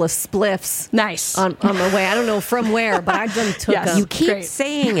handful of spliffs. Nice. On the way. I don't know from where, but I done took them. You keep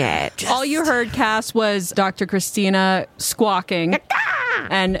saying it. All you heard, Cass, was Dr. Christina squawking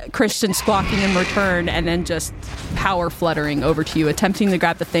and Christian squawking in return, and then just power fluttering over to you, attempting to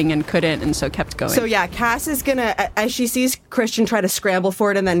grab the thing and couldn't, and so kept going. So yeah, Cass is gonna, as she sees Christian try to scramble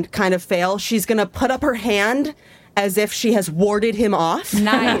for it and then kind of fail, she's gonna put up her hand as if she has warded him off.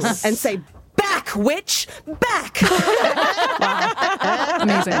 Nice. And say, "Back, witch! Back!" Wow.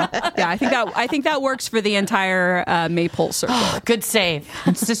 Amazing. Yeah, I think that works for the entire Maypole circle. Good save.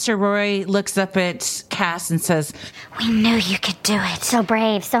 And Sister Rory looks up at Cass and says, We knew you could do it. So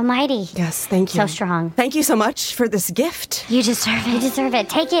brave, so mighty. Yes, thank you. So strong. Thank you so much for this gift. You deserve it. You deserve it.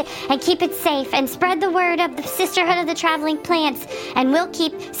 Take it and keep it safe and spread the word of the Sisterhood of the Traveling Plants. And we'll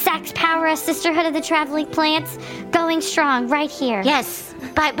keep Sax Power, Sisterhood of the Traveling Plants, going strong right here. Yes,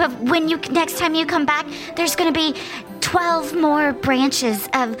 but when next time you come back, there's going to be 12 more branches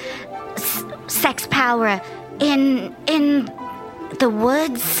of sex power in the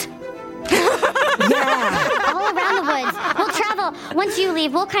woods. Yeah. All around the woods. We'll travel. Once you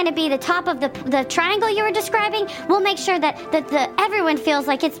leave, we'll kind of be the top of the triangle you were describing. We'll make sure that everyone feels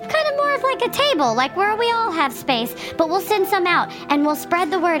like it's kind of more of like a table, like where we all have space. But we'll send some out, and we'll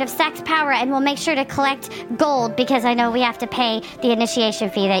spread the word of sex power, and we'll make sure to collect gold, because I know we have to pay the initiation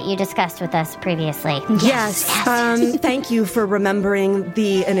fee that you discussed with us previously. Yes. Thank you for remembering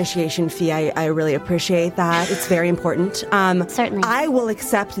the initiation fee. I really appreciate that. It's very important. Certainly. I will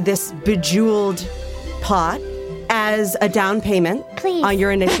accept this bejeweled pot as a down payment on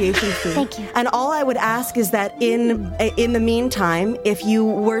your initiation fee. Thank you. And all I would ask is that in the meantime, if you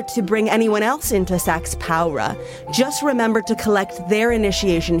were to bring anyone else into Sax Power, just remember to collect their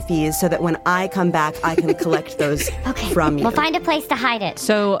initiation fees so that when I come back, I can collect those from you. We'll find a place to hide it.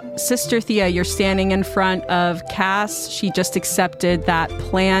 So, Sister Thea, you're standing in front of Cass. She just accepted that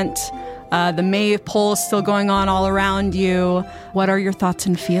plant. The maypole is still going on all around you. What are your thoughts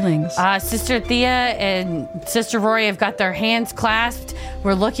and feelings? Sister Thea and Sister Rory have got their hands clasped.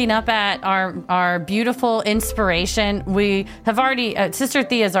 We're looking up at our beautiful inspiration. We have already, Sister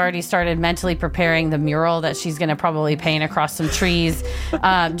Thea's already started mentally preparing the mural that she's going to probably paint across some trees,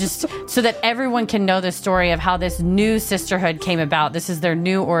 just so that everyone can know the story of how this new sisterhood came about. This is their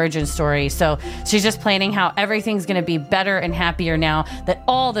new origin story. So she's just planning how everything's going to be better and happier now that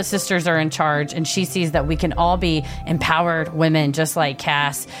all the sisters are in charge, and she sees that we can all be empowered women just like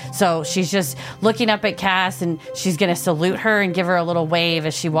Cass. So she's just looking up at Cass, and she's going to salute her and give her a little wave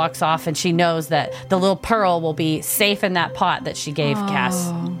as she walks off, and she knows that the little pearl will be safe in that pot that she gave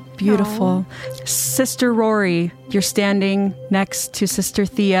Cass. Beautiful. Sister Rory, you're standing next to Sister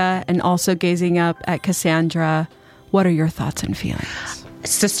Thea and also gazing up at Cassandra. What are your thoughts and feelings?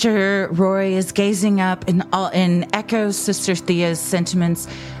 Sister Rory is gazing up and echoes Sister Thea's sentiments.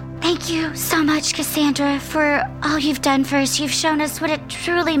 Thank you so much, Cassandra, for all you've done for us. You've shown us what it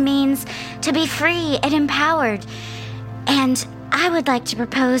truly means to be free and empowered. And I would like to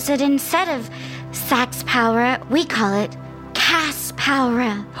propose that instead of Sax Power, we call it Cass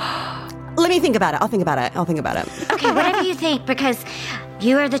Power. Let me think about it. I'll think about it. Okay, whatever you think, because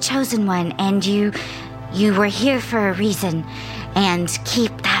you are the chosen one, and you were here for a reason. And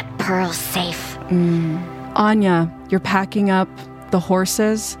keep that pearl safe. Anya, you're packing up the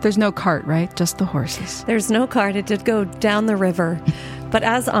horses. There's no cart, right? Just the horses. There's no cart. It did go down the river. But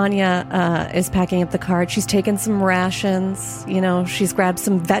as Anya is packing up the cart, she's taken some rations. You know, she's grabbed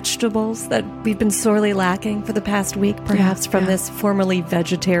some vegetables that we've been sorely lacking for the past week, perhaps from this formerly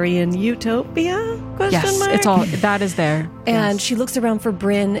vegetarian utopia? Yes, mark? it's all that is there. And she looks around for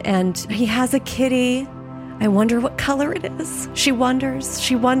Bryn, and he has a kitty. I wonder what color it is. She wonders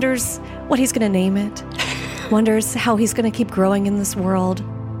what he's going to name it. Wonders how he's going to keep growing in this world.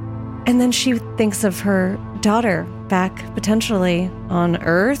 And then she thinks of her daughter back potentially on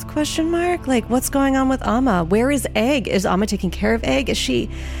Earth, ? Like, what's going on with Amma? Where is Egg? Is Amma taking care of Egg?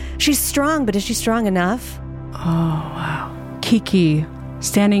 She's strong, but is she strong enough? Oh, wow. Kiki,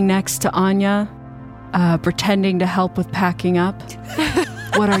 standing next to Anya, pretending to help with packing up.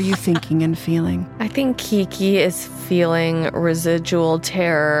 What are you thinking and feeling? I think Kiki is feeling residual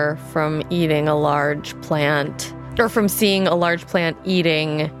terror from eating a large plant, or from seeing a large plant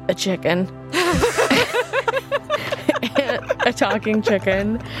eating a chicken. a talking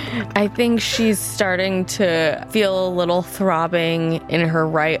chicken. I think she's starting to feel a little throbbing in her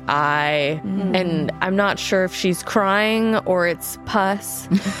right eye. And I'm not sure if she's crying or it's pus.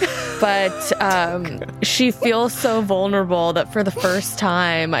 But she feels so vulnerable that for the first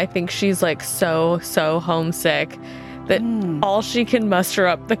time, I think she's like so homesick that all she can muster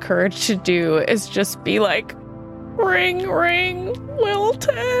up the courage to do is just be like, ring, ring,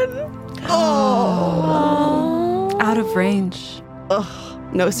 Wilton. Oh. Out of range. Ugh,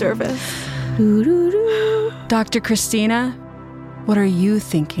 no service. Dr. Christina, what are you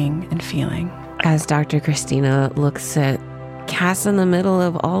thinking and feeling? As Dr. Christina looks at Cass in the middle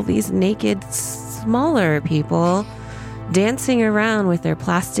of all these naked, smaller people dancing around with their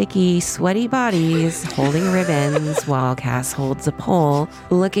plasticky, sweaty bodies, holding ribbons while Cass holds a pole,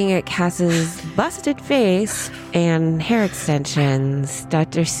 looking at Cass's busted face and hair extensions,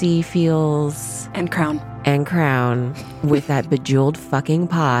 Dr. C feels... And crown. With that bejeweled fucking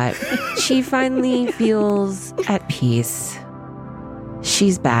pot. She finally feels at peace.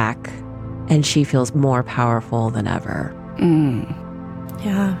 She's back, and she feels more powerful than ever.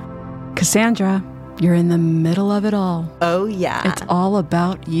 Yeah. Cassandra, you're in the middle of it all. Oh, yeah. It's all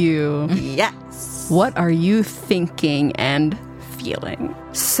about you. Yes. What are you thinking and feeling?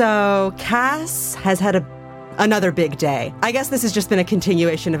 So, Cass has had another big day. I guess this has just been a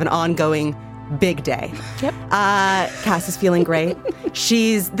continuation of an ongoing big day. Yep. Cass is feeling great.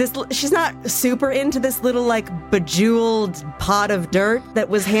 She's not super into this little like bejeweled pot of dirt that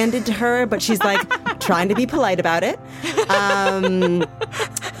was handed to her, but she's like trying to be polite about it.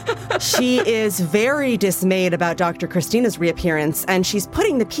 She is very dismayed about Dr. Christina's reappearance, and she's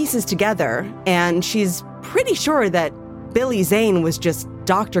putting the pieces together, and she's pretty sure that Billy Zane was just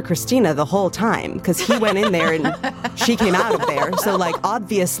Dr. Christina the whole time, because he went in there and she came out of there. So, like,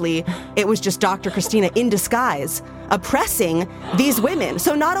 obviously, it was just Dr. Christina in disguise, oppressing these women.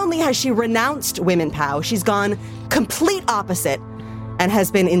 So not only has she renounced women pow, she's gone complete opposite and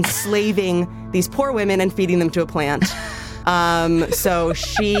has been enslaving these poor women and feeding them to a plant. So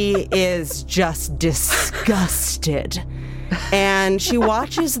she is just disgusted. And she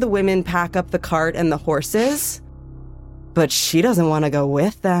watches the women pack up the cart and the horses, but she doesn't want to go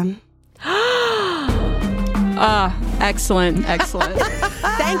with them. Excellent.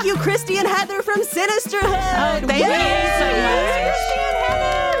 Thank you, Christy and Heather from Sinisterhood. Thank you so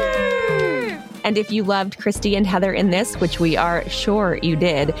much. And if you loved Christy and Heather in this, which we are sure you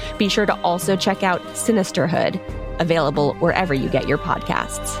did, be sure to also check out Sinisterhood, available wherever you get your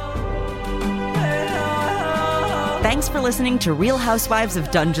podcasts. Thanks for listening to Real Housewives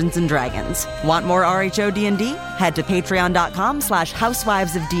of Dungeons & Dragons. Want more RHO D&D? Head to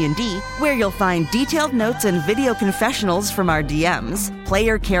patreon.com/Housewives of D&D, where you'll find detailed notes and video confessionals from our DMs,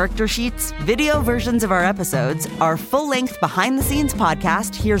 player character sheets, video versions of our episodes, our full-length behind-the-scenes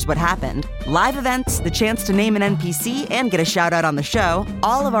podcast, Here's What Happened, live events, the chance to name an NPC and get a shout-out on the show,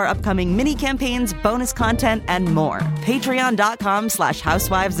 all of our upcoming mini-campaigns, bonus content, and more.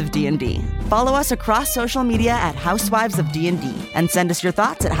 Patreon.com/Housewives of D&D. Follow us across social media at Housewives of D&D, and send us your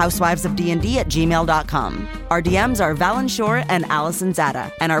thoughts at housewivesofdnd@gmail.com. Our DMs are Valen Shore and Allison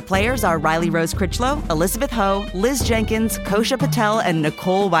Zada, and our players are Riley Rose Critchlow, Elizabeth Ho, Liz Jenkins, Kosha Patel, and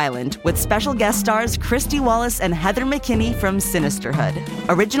Nicole Weiland, with special guest stars Christy Wallace and Heather McKinney from Sinisterhood.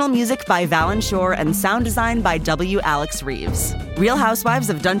 Original music by Valen Shore and sound design by W. Alex Reeves. Real Housewives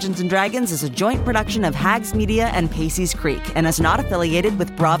of Dungeons & Dragons is a joint production of Hags Media and Pacey's Creek, and is not affiliated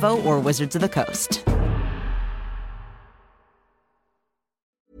with Bravo or Wizards of the Coast.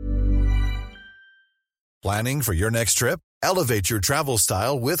 Planning for your next trip? Elevate your travel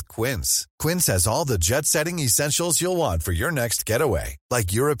style with Quince. Quince has all the jet-setting essentials you'll want for your next getaway,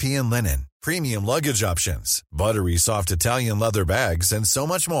 like European linen, premium luggage options, buttery soft Italian leather bags, and so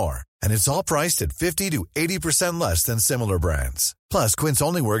much more. And it's all priced at 50 to 80% less than similar brands. Plus, Quince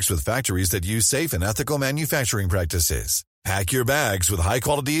only works with factories that use safe and ethical manufacturing practices. Pack your bags with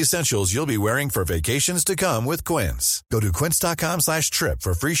high-quality essentials you'll be wearing for vacations to come with Quince. Go to quince.com/trip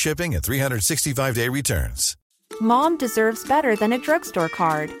for free shipping and 365-day returns. Mom deserves better than a drugstore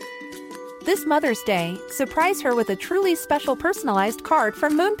card. This Mother's Day, surprise her with a truly special personalized card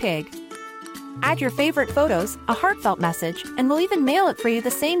from Moonpig. Add your favorite photos, a heartfelt message, and we'll even mail it for you the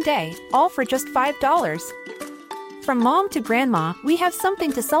same day, all for just $5. From mom to grandma, we have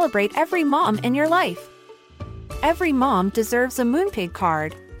something to celebrate every mom in your life. Every mom deserves a Moonpig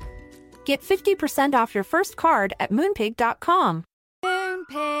card. Get 50% off your first card at moonpig.com.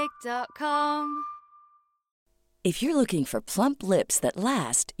 Moonpig.com. If you're looking for plump lips that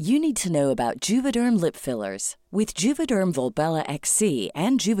last, you need to know about Juvederm lip fillers. With Juvederm Volbella XC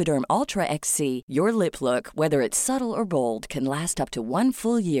and Juvederm Ultra XC, your lip look, whether it's subtle or bold, can last up to 1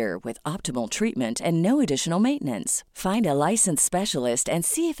 full year with optimal treatment and no additional maintenance. Find a licensed specialist and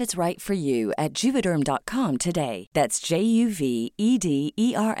see if it's right for you at Juvederm.com today. That's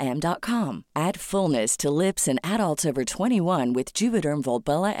JUVEDERM.com. Add fullness to lips in adults over 21 with Juvederm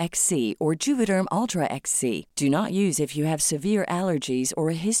Volbella XC or Juvederm Ultra XC. Do not use if you have severe allergies or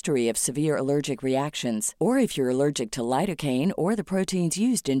a history of severe allergic reactions, or if you're allergic to lidocaine or the proteins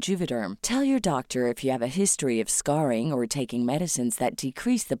used in Juvederm. Tell your doctor if you have a history of scarring or taking medicines that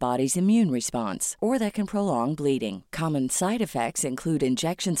decrease the body's immune response or that can prolong bleeding. Common side effects include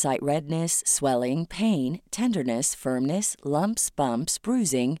injection site redness, swelling, pain, tenderness, firmness, lumps, bumps,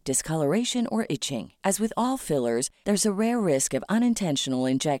 bruising, discoloration, or itching. As with all fillers, there's a rare risk of unintentional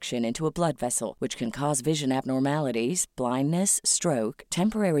injection into a blood vessel, which can cause vision abnormalities, blindness, stroke,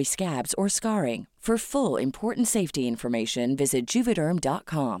 temporary scabs, or scarring. For full, important safety information, visit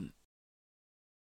Juvederm.com.